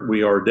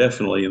are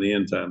definitely in the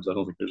end times. I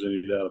don't think there's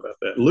any doubt about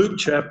that. Luke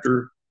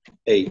chapter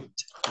 8.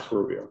 That's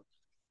where we are.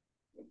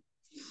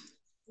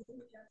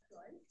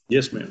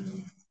 Yes,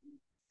 ma'am.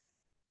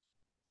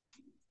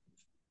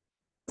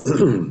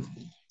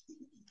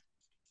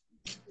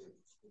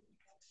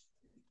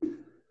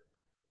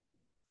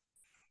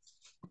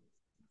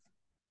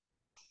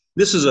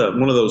 This is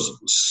one of those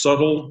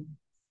subtle,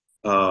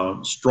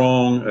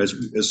 strong, as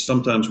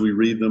sometimes we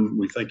read them,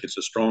 we think it's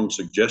a strong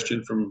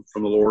suggestion from the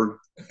Lord.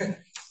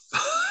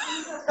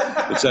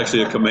 It's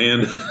actually a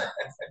command.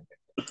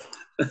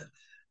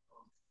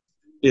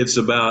 It's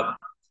about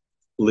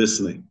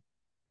listening.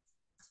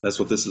 That's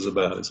what this is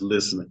about. It's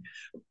listening.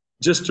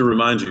 Just to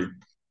remind you,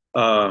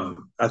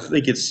 I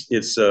think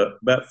it's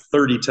about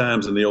 30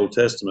 times in the Old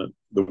Testament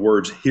the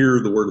words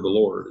 "hear the word of the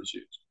Lord" is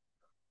used.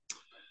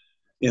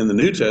 In the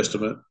New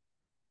Testament,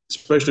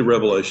 especially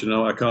Revelation,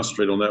 I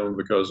concentrate on that one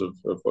because of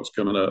what's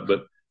coming up.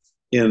 But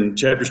in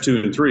chapters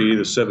 2 and 3,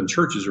 the 7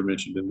 churches are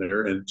mentioned in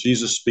there, and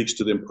Jesus speaks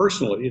to them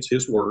personally. It's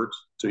his words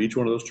to each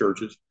one of those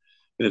churches.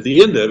 And at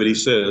the end of it, he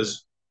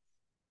says,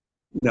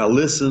 now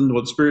listen to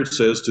what the Spirit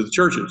says to the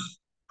churches,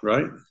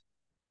 right?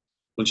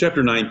 In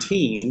chapter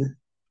 19,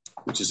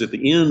 which is at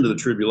the end of the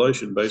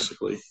tribulation,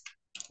 basically,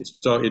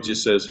 it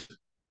just says,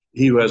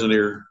 he who has an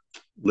ear,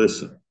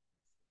 listen.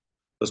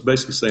 That's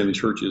basically saying the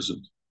church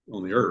isn't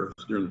on the earth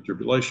during the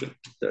tribulation,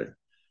 okay?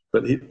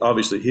 But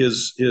obviously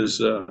his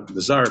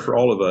desire for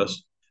all of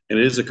us, and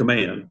it is a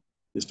command,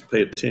 is to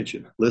pay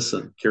attention,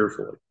 listen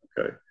carefully,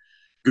 okay?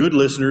 Good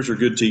listeners are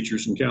good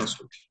teachers and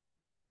counselors.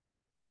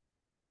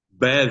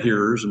 Bad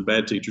hearers and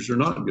bad teachers are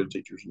not good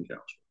teachers and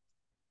counselors.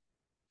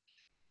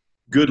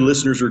 Good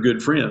listeners are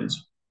good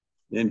friends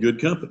and good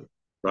company,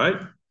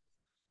 right?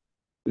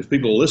 If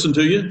people listen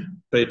to you,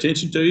 pay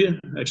attention to you,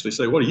 actually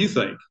say, what do you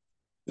think?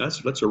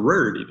 That's a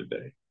rarity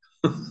today,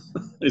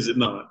 is it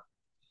not?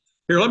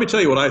 Here, let me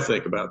tell you what I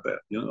think about that.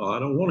 I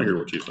don't want to hear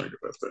what you think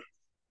about that.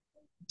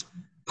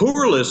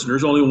 Poor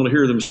listeners only want to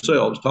hear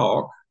themselves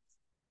talk.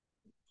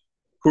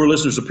 Poor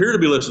listeners appear to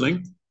be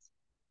listening.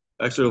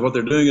 Actually, what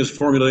they're doing is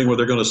formulating what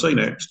they're going to say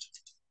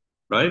next,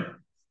 right?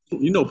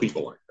 You know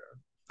people like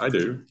that. I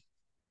do.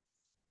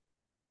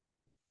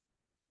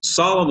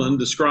 Solomon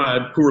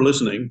described poor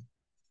listeners,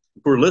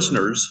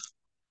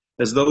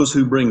 as those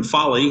who bring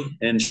folly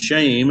and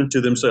shame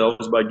to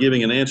themselves by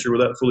giving an answer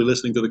without fully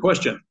listening to the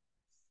question.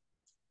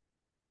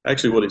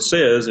 Actually, what it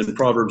says in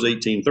Proverbs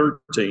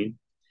 18:13,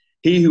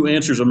 he who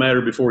answers a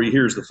matter before he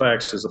hears the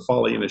facts is a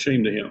folly and a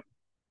shame to him.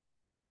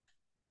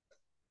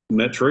 Isn't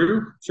that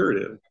true? Sure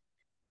it is.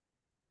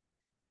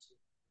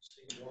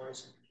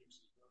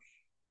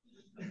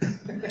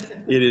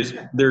 It is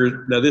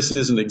there. Now, this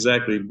isn't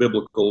exactly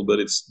biblical, but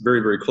it's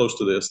very, very close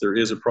to this. There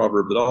is a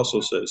proverb that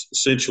also says,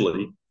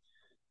 essentially,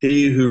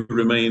 he who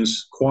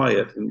remains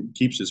quiet and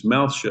keeps his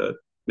mouth shut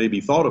may be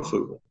thought a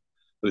fool,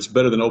 but it's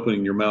better than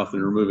opening your mouth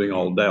and removing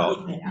all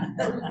doubt.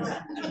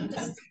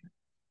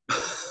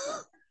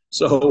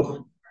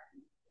 So,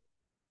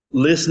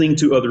 listening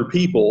to other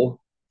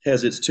people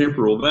has its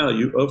temporal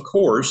value, of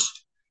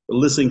course, but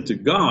listening to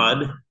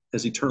God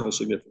has eternal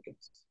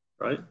significance,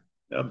 right?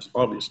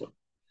 Obviously.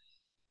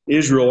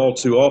 Israel all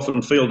too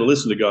often failed to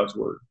listen to God's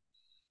word.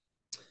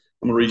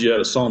 I'm going to read you out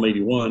of Psalm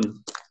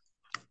 81.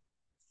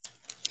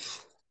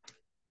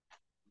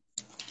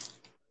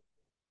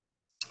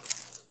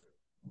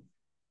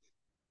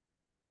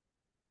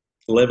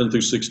 (11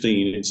 through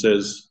 16). It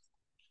says,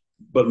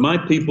 but my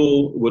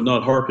people would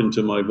not hearken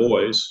to my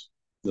voice.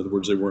 In other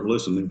words, they weren't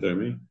listening to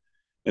me.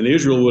 And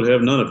Israel would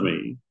have none of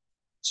me.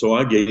 So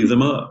I gave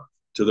them up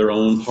to their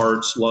own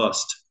heart's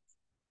lust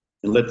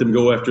and let them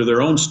go after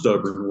their own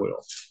stubborn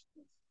will,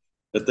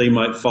 that they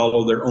might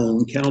follow their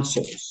own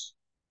counsels.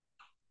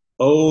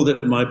 Oh,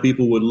 that my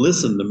people would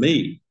listen to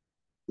me,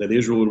 that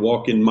Israel would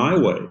walk in my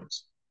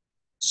ways.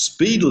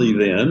 Speedily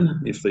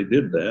then, if they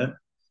did that,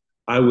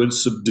 I would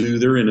subdue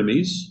their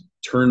enemies,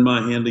 turn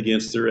my hand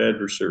against their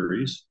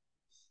adversaries.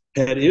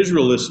 Had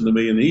Israel listened to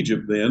me in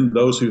Egypt, then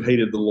those who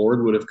hated the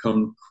Lord would have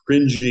come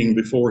cringing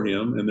before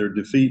him, and their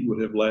defeat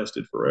would have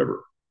lasted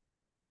forever.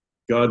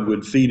 God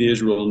would feed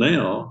Israel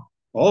now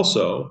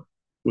also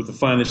with the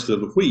finest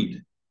of the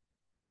wheat,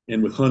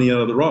 and with honey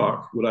out of the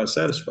rock would I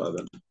satisfy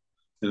them.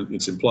 And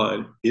it's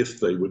implied, if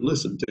they would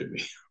listen to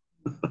me.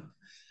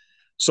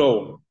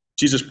 So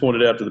Jesus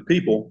pointed out to the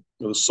people,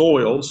 the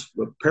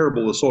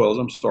parable of the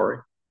soils,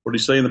 What did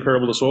he say in the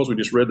parable of the soils? We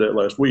just read that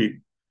last week.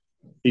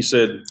 He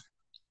said,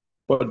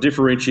 what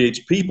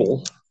differentiates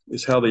people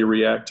is how they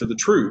react to the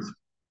truth.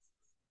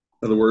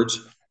 In other words,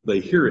 they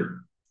hear it.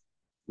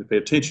 They pay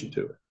attention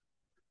to it.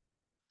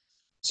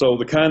 So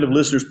the kind of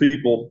listeners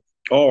people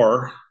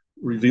are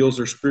reveals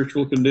their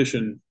spiritual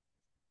condition.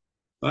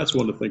 That's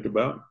one to think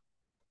about.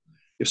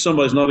 If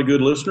somebody's not a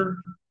good listener,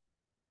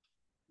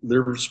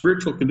 their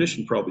spiritual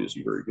condition probably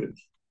isn't very good.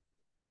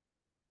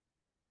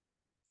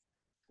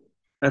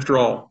 After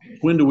all,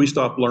 when do we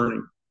stop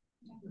learning?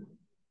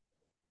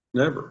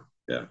 Never.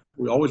 Yeah,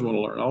 we always want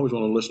to learn. I always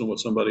want to listen to what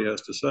somebody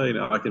has to say.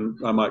 Now,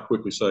 I might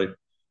quickly say,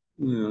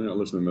 I'm not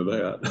listening to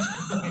that.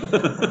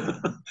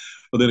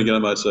 But then again, I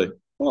might say,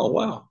 oh,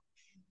 wow,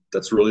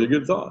 that's really a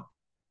good thought.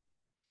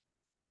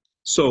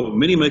 So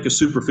many make a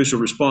superficial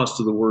response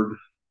to the word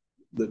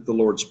that the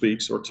Lord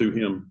speaks, or to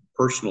him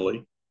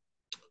personally.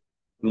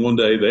 And one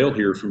day they'll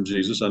hear from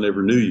Jesus, I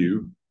never knew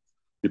you.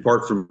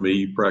 Depart from me,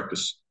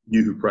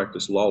 you who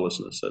practice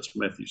lawlessness. That's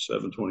Matthew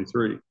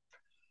 7:23.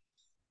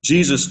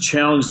 Jesus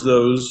challenged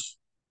those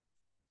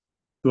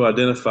who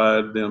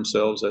identified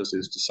themselves as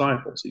his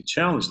disciples. He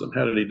challenged them.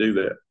 How did he do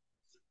that?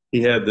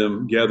 He had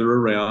them gather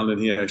around,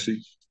 and he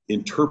actually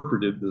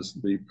interpreted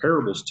the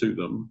parables to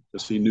them,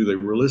 because he knew they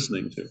were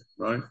listening to,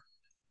 right?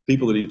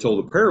 People that he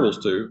told the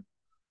parables to,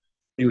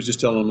 he was just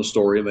telling them a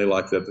story, and they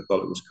liked that. They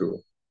thought it was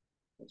cool.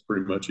 That's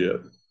pretty much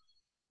it.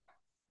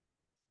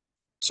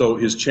 So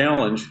his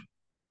challenge,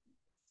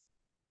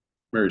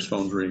 Mary's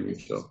phone's ringing,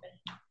 so.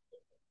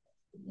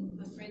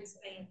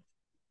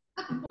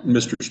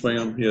 Mr.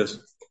 Spam, yes.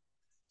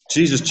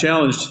 Jesus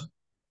challenged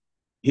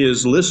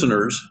his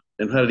listeners,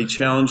 and how did he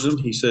challenge them?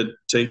 He said,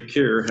 take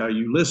care how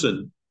you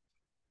listen.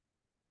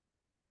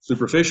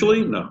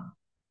 Superficially? No.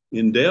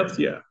 In depth?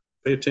 Yeah.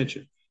 Pay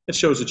attention. It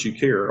shows that you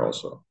care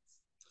also.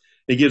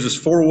 He gives us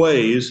 4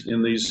 ways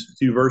in these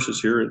few verses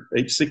here,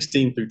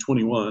 8:16 through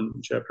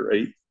 21, chapter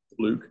 8 of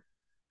Luke.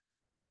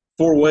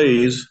 4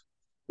 ways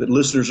that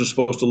listeners are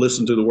supposed to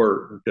listen to the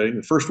word. Okay,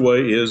 the first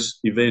way is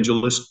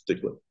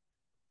evangelistically.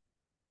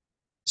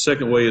 The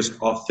second way is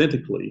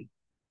authentically.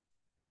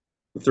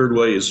 The third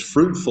way is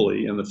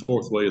fruitfully, and the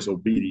fourth way is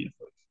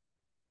obediently.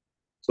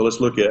 So let's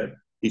look at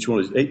each one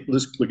of these.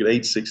 Let's look at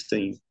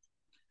 8:16.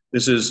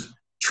 This is,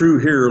 true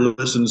hearer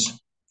listens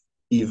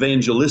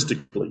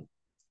evangelistically. It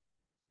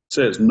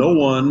says, no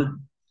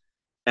one,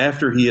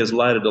 after he has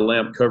lighted a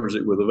lamp, covers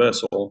it with a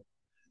vessel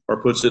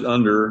or puts it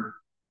under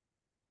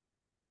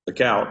the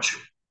couch,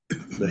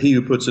 but he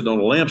who puts it on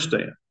a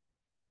lampstand,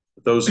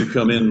 that those who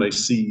come in may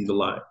see the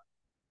light.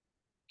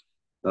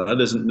 Now, that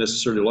doesn't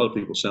necessarily, a lot of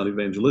people sound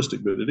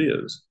evangelistic, but it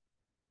is.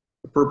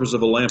 The purpose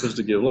of a lamp is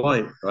to give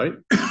light, right?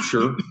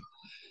 Sure.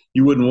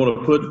 You wouldn't want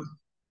to put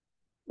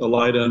a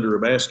light under a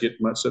basket,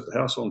 might set the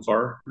house on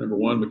fire, number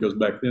one, because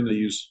back then they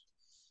used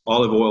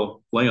olive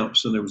oil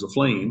lamps and there was a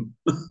flame,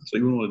 so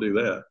you wouldn't want to do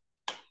that.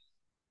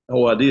 The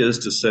whole idea is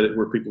to set it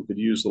where people could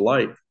use the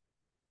light.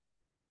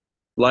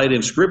 Light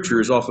in Scripture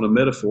is often a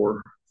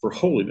metaphor for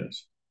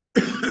holiness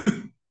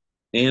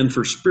and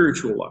for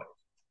spiritual life.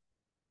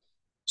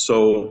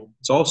 So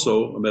it's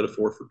also a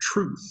metaphor for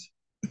truth.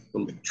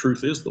 The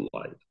truth is the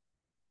light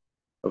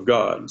of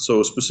God.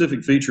 So a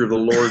specific feature of the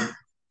Lord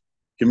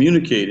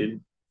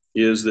communicated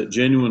is that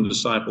genuine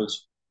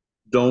disciples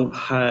don't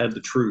hide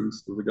the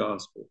truth of the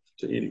gospel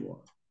to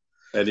anyone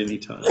at any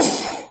time.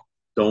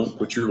 Don't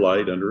put your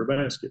light under a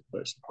basket,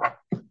 basically.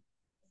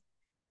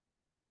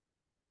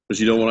 Because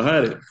you don't want to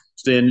hide it.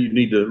 Instead, you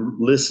need to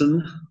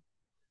listen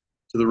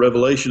to the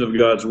revelation of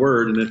God's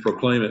word and then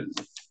proclaim it.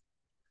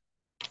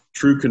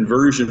 True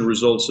conversion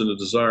results in a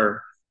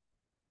desire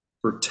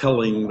for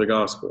telling the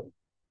gospel.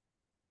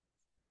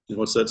 And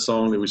what's that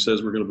song that we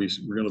says we're going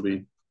to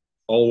be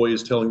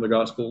always telling the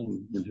gospel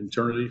in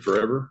eternity,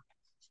 forever?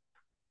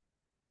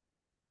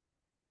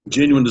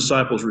 Genuine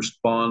disciples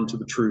respond to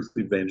the truth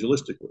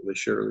evangelistically. They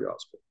share the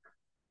gospel.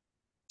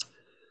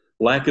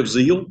 Lack of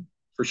zeal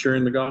for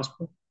sharing the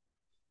gospel.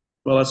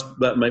 Well,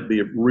 that might be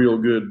a real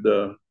good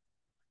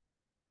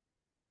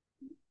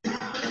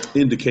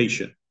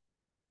indication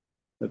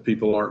that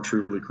people aren't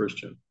truly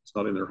Christian. It's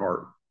not in their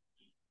heart.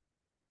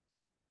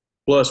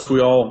 Plus,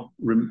 we all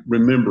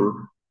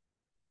remember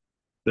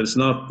that it's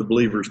not the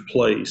believer's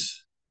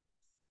place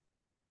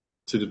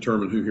to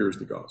determine who hears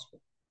the gospel.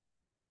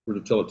 We're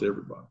to tell it to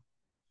everybody.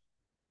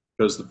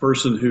 Because the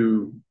person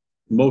who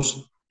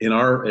most, in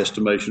our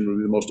estimation, would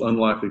be the most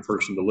unlikely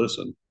person to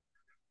listen,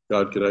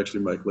 God could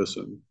actually make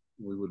listen.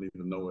 We wouldn't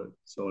even know it.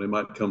 So it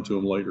might come to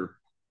them later.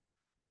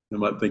 They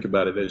might think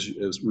about it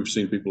as we've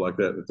seen people like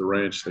that at the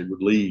ranch. They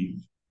would leave.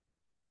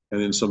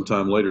 And then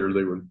sometime later,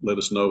 they would let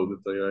us know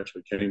that they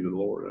actually came to the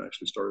Lord and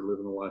actually started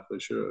living the life they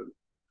should,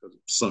 because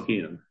it sunk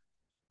in. It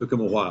took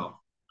them a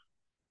while.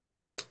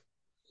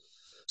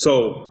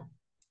 So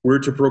we're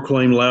to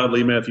proclaim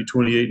loudly Matthew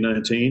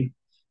 28:19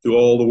 to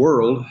all the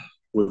world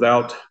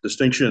without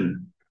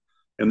distinction,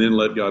 and then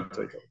let God take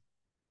over.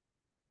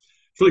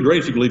 It's really great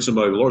if you can lead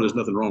somebody to the Lord. There's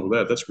nothing wrong with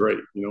that. That's great,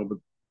 but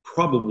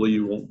probably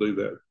you won't do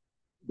that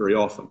very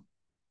often.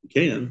 You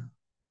can,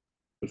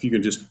 if you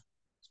can just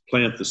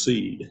plant the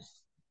seed,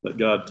 let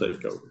God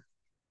take over.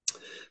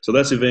 So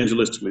that's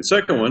evangelistically.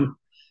 Second one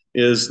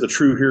is the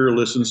true hearer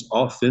listens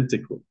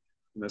authentically.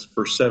 And that's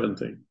verse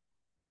 17.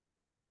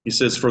 He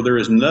says, for there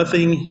is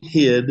nothing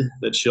hid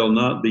that shall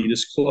not be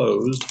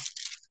disclosed,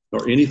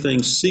 nor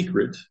anything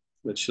secret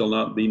that shall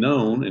not be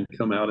known and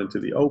come out into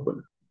the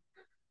open.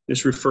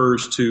 This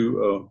refers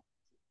to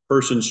a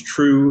person's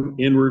true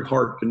inward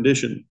heart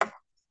condition.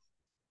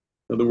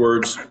 In other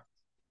words,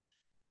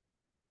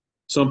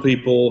 some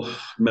people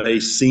may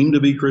seem to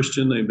be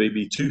Christian. They may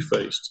be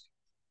two-faced.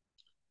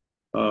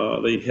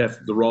 They have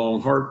the wrong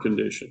heart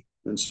condition.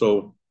 And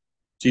so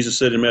Jesus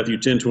said in Matthew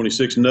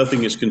 10:26,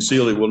 nothing is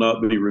concealed that will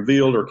not be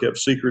revealed, or kept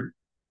secret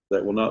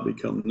that will not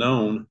become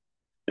known.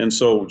 And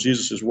so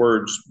Jesus'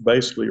 words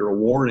basically are a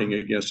warning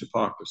against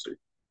hypocrisy.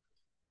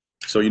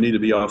 So you need to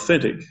be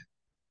authentic.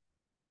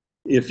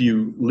 If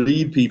you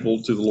lead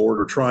people to the Lord,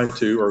 or try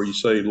to, or you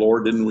say,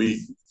 Lord, didn't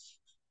we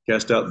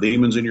cast out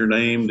demons in your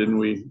name? Didn't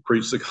we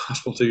preach the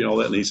gospel to you and all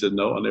that? And he said,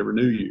 no, I never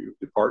knew you.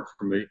 Depart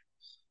from me.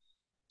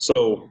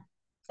 So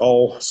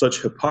all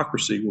such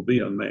hypocrisy will be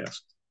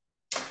unmasked.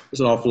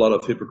 There's an awful lot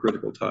of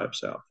hypocritical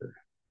types out there.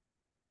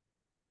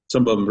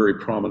 Some of them very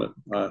prominent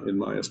in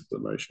my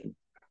estimation.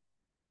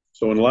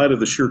 So in light of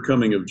the sure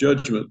coming of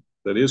judgment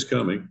that is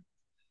coming,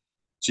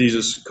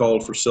 Jesus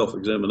called for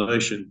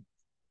self-examination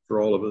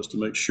for all of us to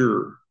make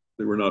sure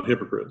that we're not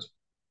hypocrites,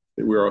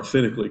 that we're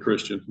authentically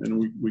Christian.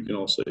 And we can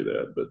all say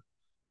that, but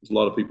there's a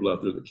lot of people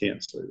out there that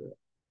can't say that.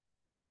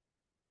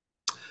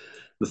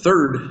 The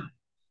third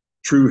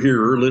true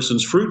hearer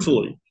listens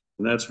fruitfully,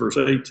 and that's verse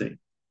 18.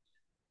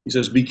 He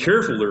says, be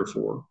careful,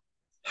 therefore,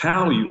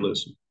 how you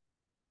listen.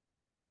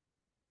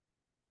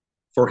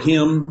 For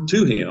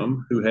to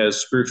him who has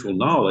spiritual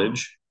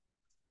knowledge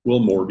will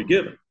more be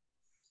given.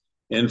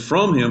 And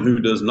from him who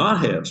does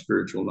not have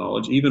spiritual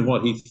knowledge, even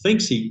what he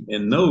thinks he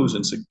and knows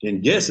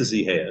and guesses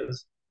he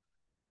has,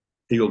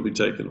 he will be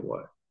taken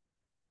away.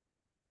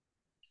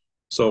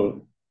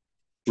 So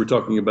we're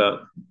talking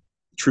about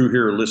true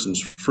hearer listens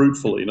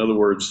fruitfully. In other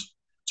words,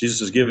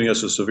 Jesus is giving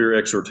us a severe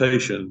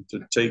exhortation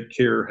to take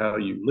care how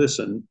you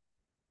listen.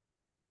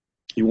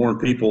 He warned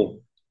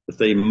people that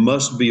they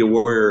must be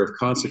aware of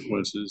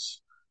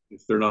consequences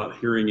if they're not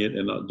hearing it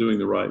and not doing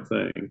the right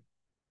thing.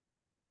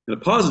 In a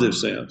positive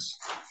sense,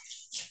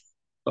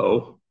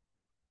 Oh,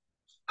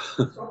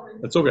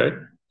 that's okay.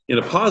 In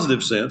a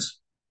positive sense,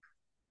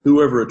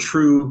 whoever a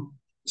true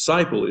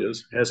disciple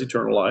is has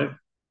eternal life,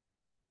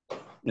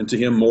 and to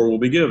him more will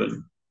be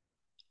given.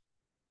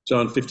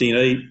 John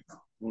 15:8, I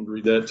want to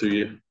read that to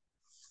you.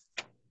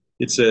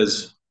 It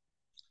says,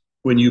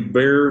 when you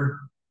bear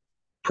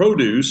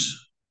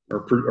produce,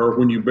 or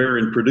when you bear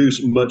and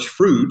produce much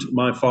fruit,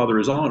 my Father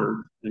is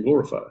honored and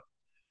glorified.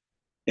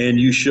 And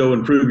you show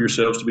and prove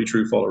yourselves to be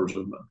true followers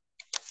of mine.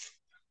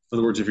 In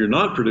other words, if you're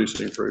not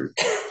producing fruit,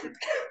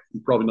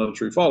 you're probably not a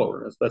true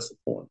follower. That's the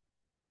point.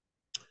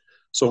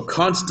 So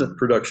constant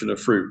production of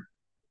fruit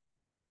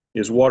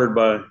is watered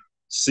by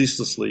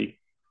ceaselessly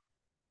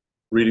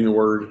reading the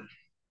word,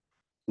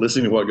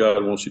 listening to what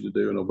God wants you to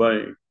do, and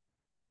obeying.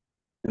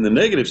 In the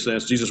negative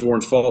sense, Jesus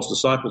warns false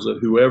disciples that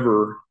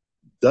whoever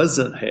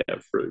doesn't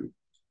have fruit,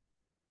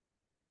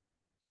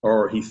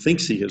 or he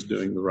thinks he is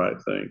doing the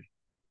right thing,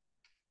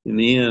 in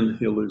the end,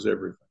 he'll lose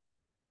everything.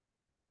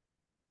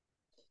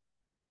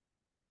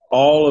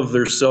 All of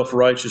their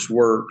self-righteous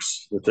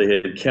works that they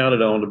had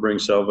counted on to bring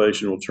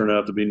salvation will turn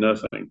out to be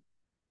nothing.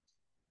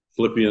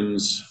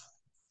 Philippians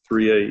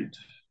 3:8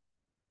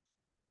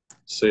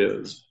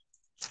 says,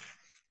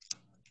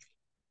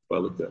 if I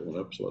look that one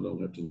up so I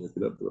don't have to look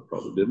it up, but I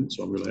probably didn't,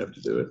 so I'm going to have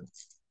to do it.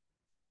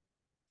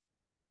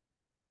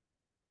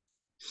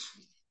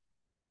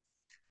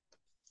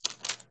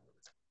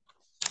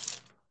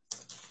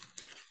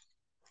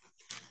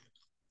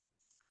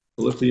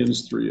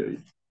 Philippians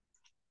 3:8.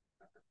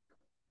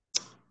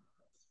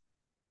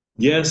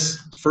 Yes,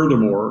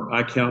 furthermore,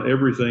 I count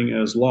everything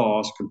as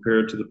loss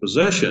compared to the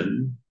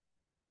possession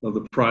of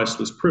the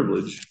priceless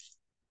privilege,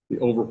 the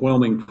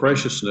overwhelming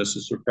preciousness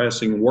and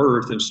surpassing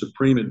worth and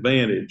supreme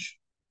advantage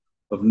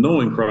of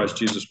knowing Christ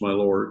Jesus my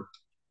Lord,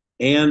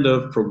 and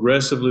of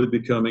progressively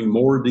becoming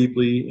more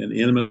deeply and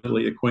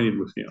intimately acquainted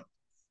with him,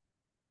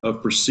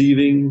 of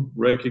perceiving,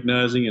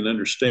 recognizing, and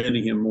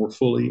understanding him more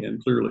fully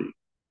and clearly.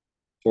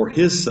 For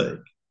his sake,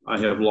 I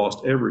have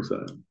lost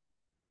everything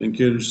and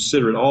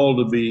consider it all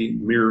to be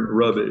mere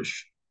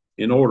rubbish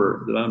in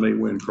order that I may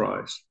win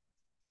Christ.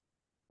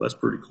 That's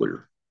pretty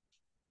clear.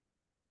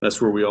 That's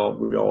where we all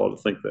ought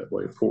to think that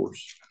way, of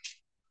course.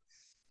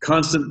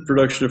 Constant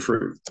production of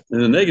fruit.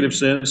 In the negative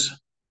sense,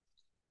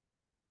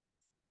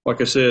 like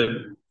I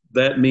said,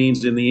 that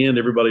means in the end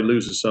everybody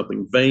loses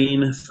something.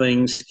 Vain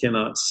things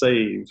cannot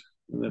save.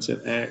 And that's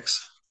in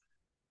Acts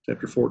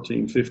chapter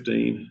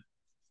 14:15.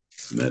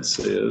 And that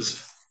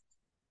says,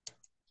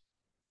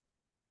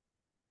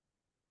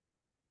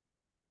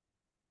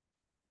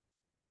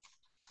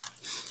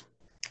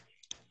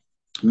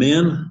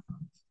 men,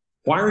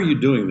 why are you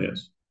doing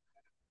this?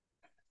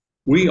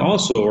 We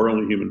also are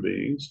only human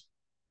beings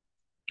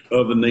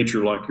of a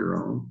nature like your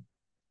own.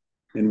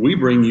 And we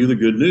bring you the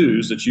good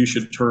news that you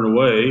should turn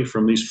away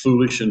from these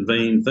foolish and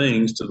vain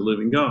things to the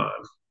living God,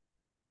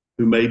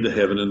 who made the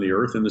heaven and the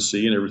earth and the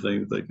sea and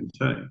everything that they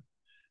contain.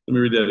 Let me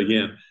read that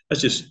again.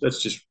 That's to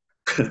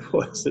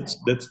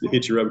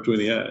hit you right between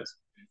the eyes.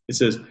 It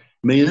says,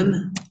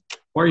 men,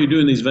 why are you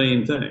doing these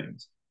vain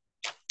things?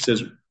 It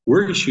says,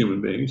 we're just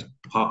human beings,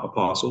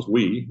 apostles,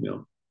 we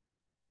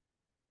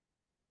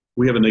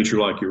have a nature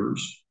like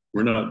yours.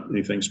 We're not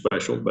anything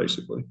special,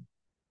 basically.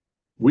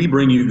 We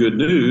bring you good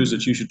news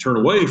that you should turn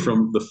away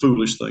from the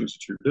foolish things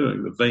that you're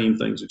doing, the vain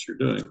things that you're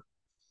doing,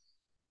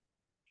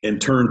 and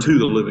turn to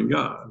the living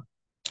God,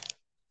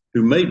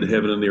 who made the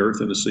heaven and the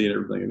earth and the sea and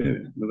everything in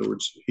it. In other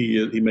words,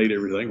 he made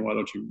everything. Why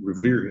don't you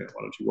revere him?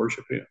 Why don't you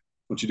worship him?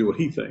 Why don't you do what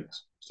he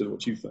thinks instead of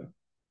what you think?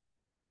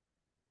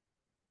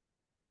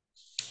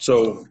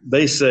 So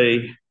they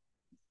say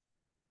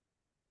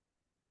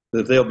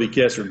that they'll be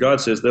cast, or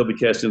God says they'll be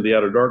cast into the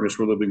outer darkness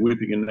where there'll be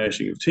weeping and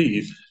gnashing of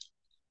teeth.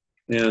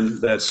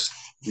 And that's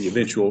the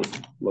eventual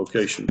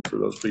location for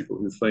those people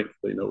who think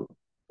they know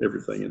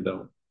everything and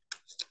don't.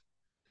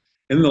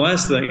 And then the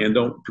last thing, and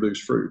don't produce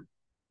fruit.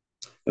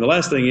 And the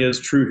last thing is,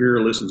 true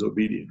hearer listens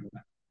obediently.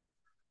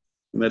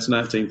 And that's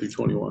 19 through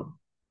 21.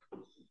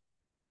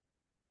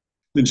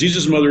 Then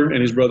Jesus' mother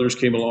and his brothers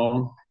came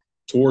along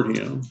toward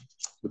him,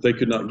 but they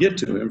could not get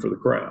to him for the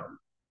crowd.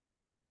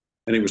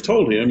 And he was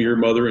told him, your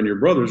mother and your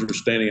brothers were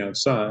standing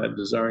outside,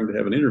 desiring to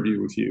have an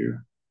interview with you.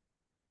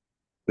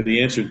 But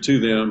he answered to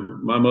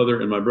them, my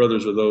mother and my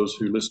brothers are those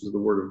who listen to the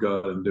word of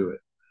God and do it.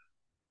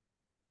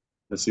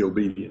 That's the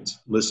obedience.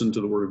 Listen to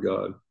the word of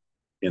God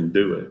and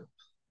do it.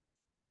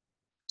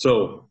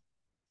 So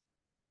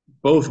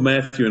both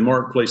Matthew and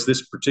Mark place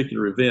this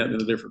particular event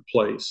in a different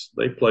place.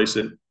 They place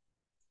it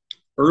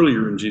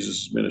earlier in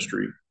Jesus'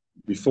 ministry,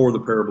 before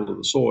the parable of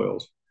the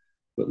soils.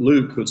 But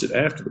Luke puts it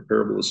after the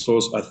parable of the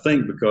soils, I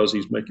think because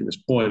he's making this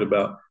point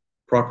about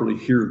properly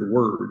hear the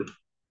word.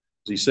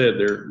 As he said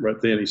there, right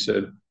then, he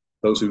said,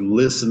 those who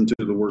listen to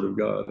the word of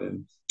God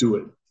and do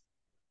it.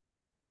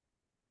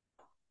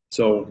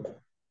 So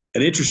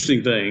an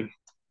interesting thing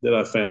that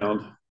I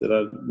found that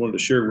I wanted to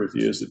share with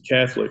you is that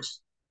Catholics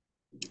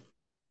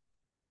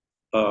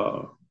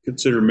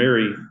consider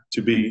Mary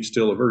to be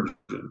still a virgin.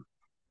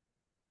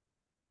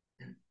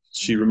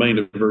 She remained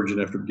a virgin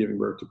after giving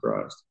birth to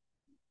Christ.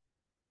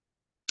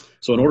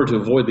 So in order to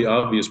avoid the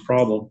obvious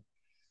problem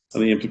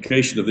and the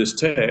implication of this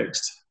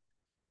text,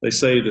 they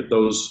say that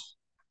those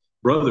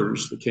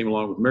brothers that came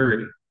along with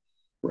Mary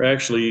were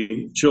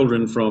actually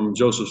children from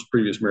Joseph's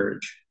previous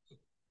marriage.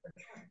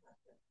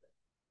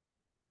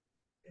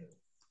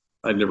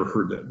 I'd never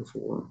heard that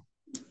before.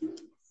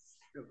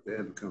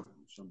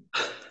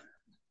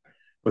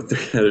 But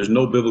there's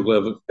no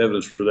biblical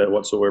evidence for that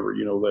whatsoever.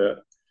 You know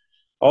that.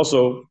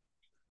 Also,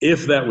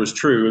 if that was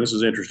true, and this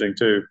is interesting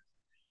too,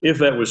 if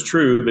that was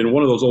true, then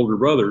one of those older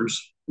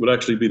brothers would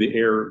actually be the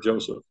heir of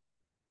Joseph,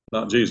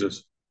 not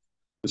Jesus.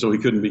 And so he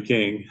couldn't be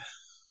king.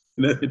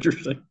 Isn't that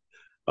interesting?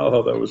 I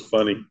thought that was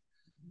funny.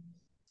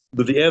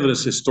 But the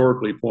evidence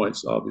historically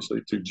points,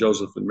 obviously, to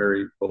Joseph and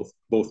Mary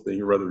both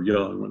being rather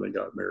young when they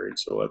got married.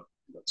 So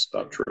that's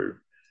not true.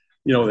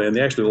 You know, and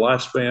actually the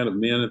lifespan of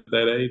men at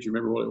that age, you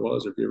remember what it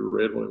was? Have you ever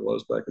read what it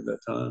was back at that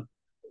time?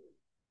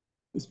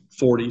 It's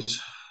 40s.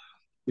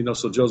 You know,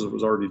 so Joseph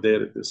was already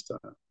dead at this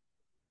time.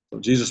 So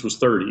Jesus was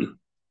 30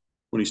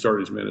 when he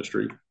started his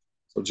ministry.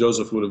 So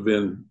Joseph would have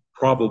been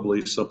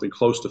probably something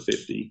close to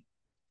 50,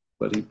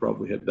 but he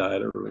probably had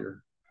died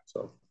earlier.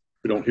 So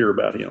we don't hear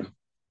about him.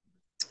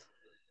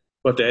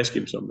 We'll have to ask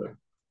him someday.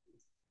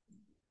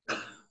 I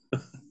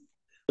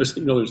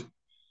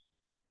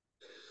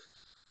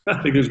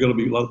think there's going to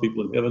be a lot of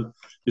people in heaven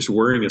just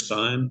wearing a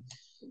sign.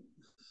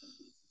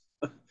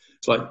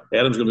 It's like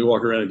Adam's going to be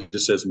walking around and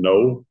just says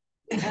no.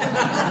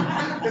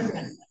 I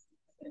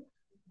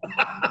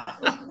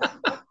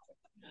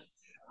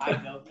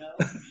don't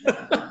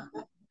know.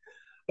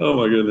 Oh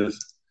my goodness.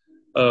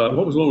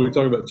 What was one we were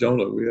talking about?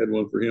 Jonah. We had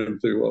one for him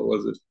too. What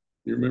was it?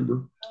 You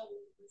remember?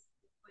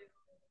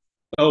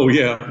 Oh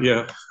yeah.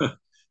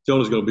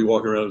 Jonah's going to be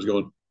walking around and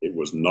going, "It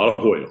was not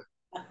a whale."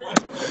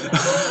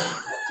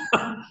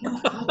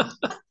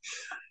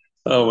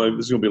 Oh man,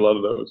 there's going to be a lot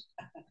of those.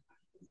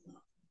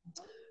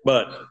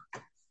 But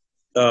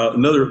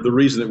the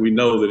reason that we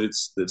know that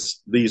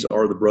these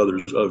are the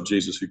brothers of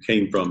Jesus who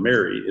came from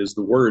Mary is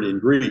the word in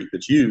Greek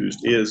that's used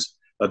is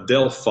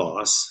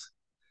adelphos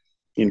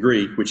in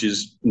Greek, which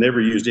is never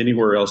used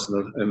anywhere else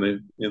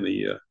in the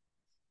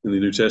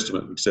New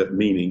Testament except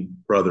meaning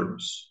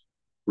brothers,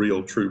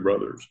 real true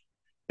brothers.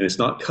 And it's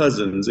not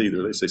cousins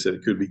either. They said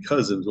it could be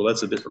cousins. Well,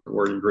 that's a different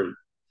word in Greek.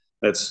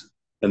 That's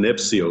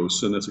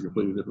anepsios, and that's a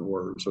completely different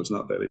word. So it's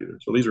not that either.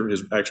 So these are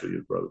actually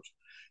his brothers.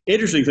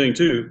 Interesting thing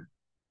too,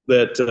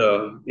 that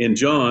in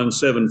John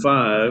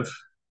 7:5,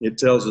 it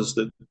tells us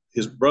that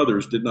his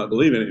brothers did not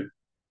believe in him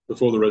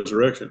before the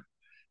resurrection.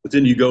 But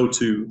then you go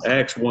to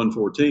Acts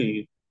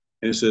 1:14,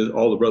 and it says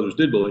all the brothers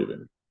did believe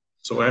in him.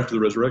 So after the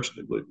resurrection,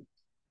 they believed him.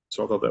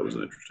 So I thought that was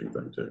an interesting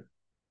thing too.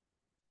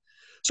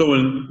 So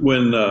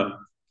when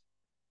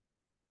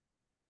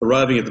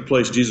arriving at the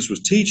place Jesus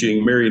was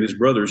teaching, Mary and his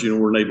brothers,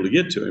 weren't able to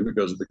get to him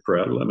because of the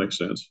crowd. Well, that makes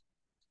sense.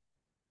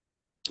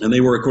 And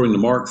they were, according to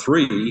Mark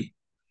 3,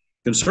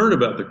 concerned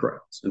about the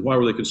crowds. And why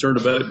were they concerned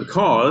about it?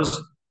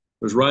 Because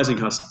there's rising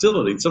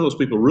hostility. Some of those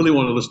people really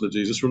want to listen to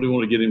Jesus, really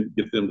want to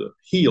get them to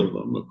heal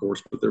them, of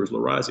course, but there was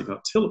rising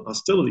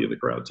hostility in the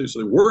crowd too. So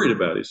they worried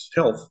about his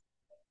health.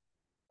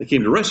 They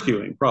came to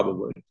rescue him,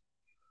 probably.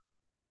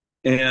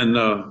 And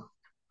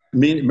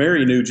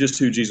Mary knew just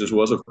who Jesus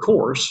was, of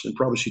course, and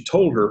probably she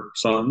told her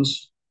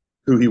sons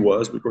who he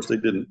was, but of course they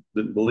didn't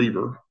believe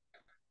her.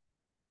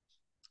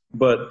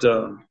 But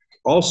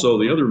also,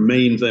 the other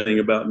main thing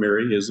about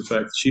Mary is the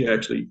fact that she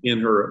actually,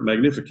 in her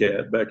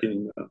Magnificat back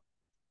in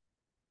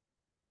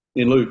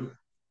Luke,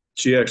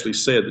 she actually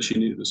said that she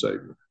needed a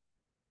Savior.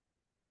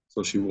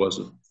 So she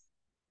wasn't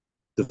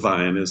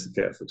divine, as the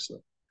Catholics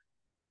say.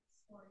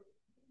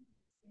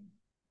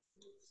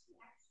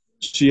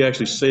 She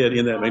actually said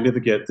in that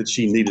Magnificat that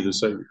she needed a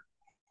Savior.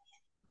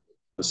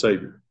 A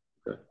Savior.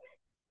 Okay.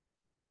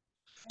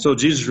 So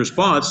Jesus'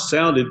 response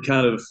sounded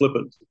kind of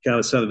flippant, kind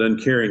of sounded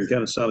uncaring,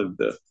 kind of sounded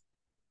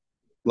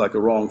like a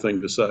wrong thing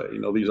to say.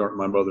 These aren't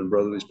my mother and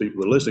brother. These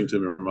people that are listening to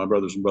me are my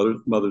brothers and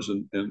mothers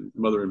and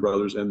mother and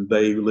brothers, and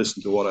they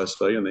listen to what I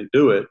say and they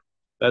do it.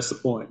 That's the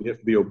point. You have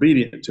to be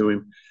obedient to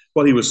him.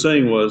 What he was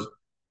saying was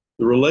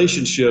the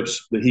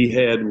relationships that he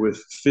had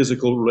with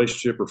physical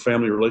relationship or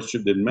family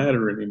relationship didn't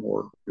matter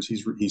anymore because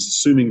he's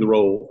assuming the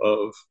role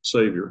of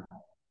Savior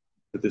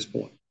at this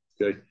point.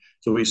 Okay,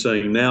 so he's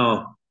saying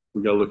now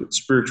we got to look at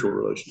spiritual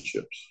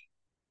relationships.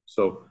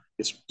 So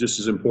it's just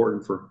as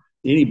important for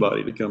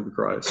anybody to come to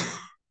Christ,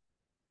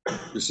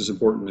 just as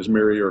important as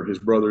Mary or his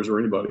brothers or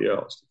anybody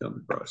else to come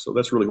to Christ. So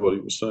that's really what he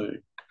was saying.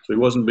 So he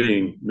wasn't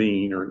being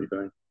mean or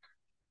anything.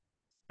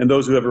 And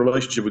those who have a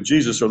relationship with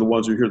Jesus are the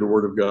ones who hear the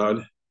word of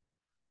God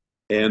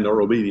and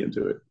are obedient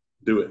to it,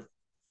 do it.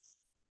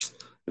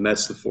 And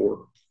that's the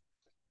 4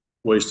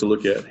 ways to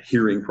look at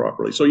hearing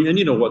properly. So, and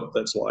you know what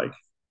that's like.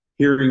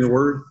 Hearing the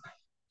word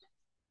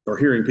or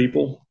hearing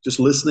people, just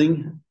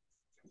listening.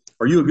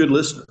 Are you a good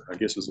listener? I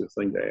guess is the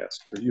thing to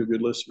ask. Are you a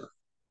good listener?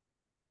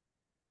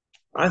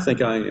 I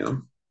think I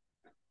am.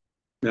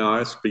 Now,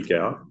 I speak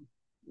out.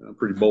 I'm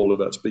pretty bold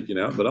about speaking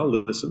out, but I'll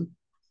listen.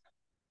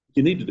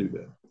 You need to do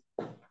that.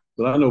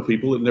 But I know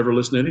people that never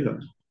listen to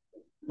anything.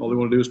 All they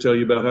want to do is tell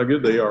you about how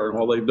good they are and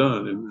all they've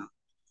done. And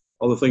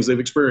all the things they've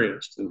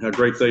experienced and how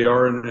great they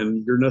are,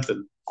 and you're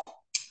nothing.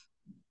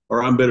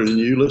 Or I'm better than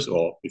you. Listen,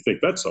 well, you think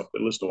that's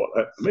something. Listen to what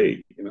happened to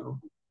me, you know.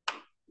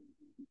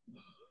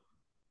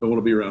 Don't want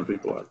to be around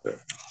people like that.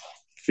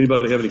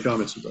 Anybody have any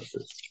comments about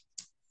this?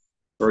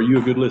 Or are you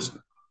a good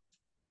listener?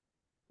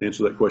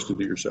 Answer that question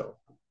to yourself.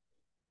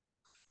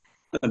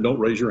 And don't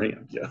raise your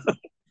hand. Yeah.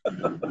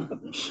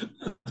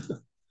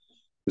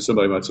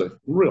 Somebody might say,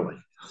 really?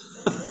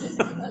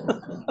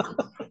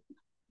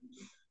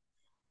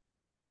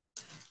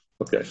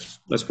 Okay,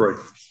 let's pray.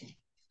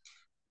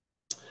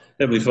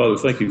 Heavenly Father,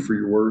 thank you for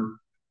your word.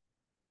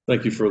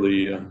 Thank you for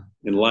the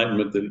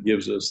enlightenment that it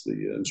gives us,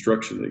 the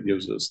instruction that it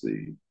gives us,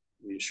 the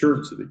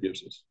assurance that it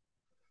gives us.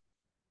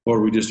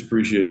 Lord, we just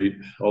appreciate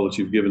all that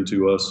you've given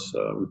to us.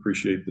 We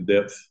appreciate the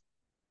depth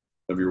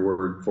of your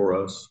word for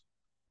us,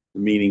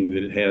 the meaning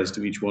that it has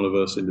to each one of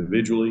us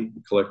individually,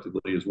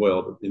 collectively as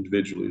well, but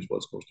individually is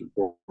what's most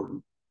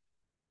important.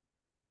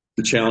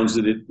 The challenge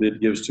that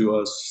it gives to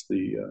us,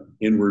 the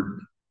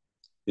inward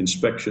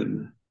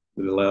inspection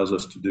that it allows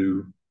us to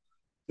do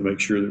to make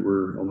sure that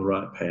we're on the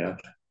right path,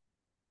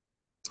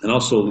 and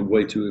also the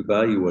way to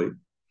evaluate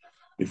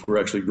if we're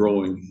actually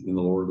growing in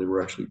the Lord, that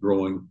we're actually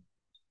growing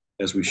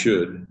as we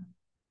should,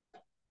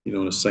 you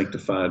know, in a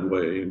sanctified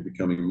way and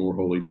becoming more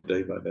holy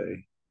day by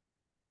day.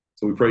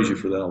 So we praise you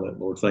for that, all that,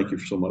 Lord. Thank you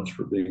so much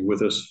for being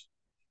with us.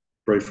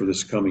 Pray for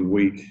this coming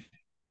week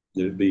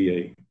that it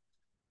be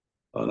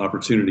an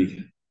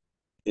opportunity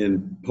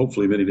in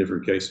hopefully many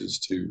different cases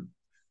to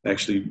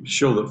actually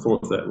show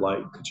forth that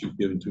light that you've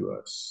given to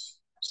us,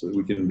 so that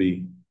we can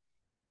be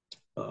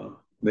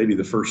maybe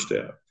the first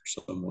step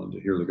for someone to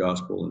hear the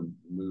gospel and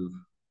move,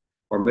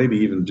 or maybe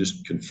even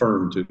just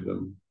confirm to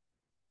them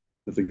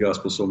that the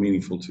gospel is so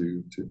meaningful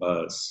to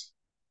us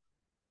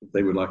that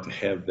they would like to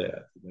have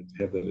that,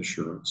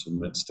 assurance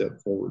and that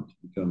step forward to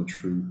become a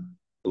true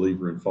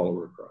believer and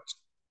follower of Christ.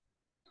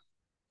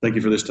 Thank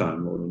you for this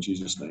time, Lord. In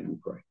Jesus' name we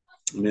pray.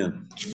 Amen.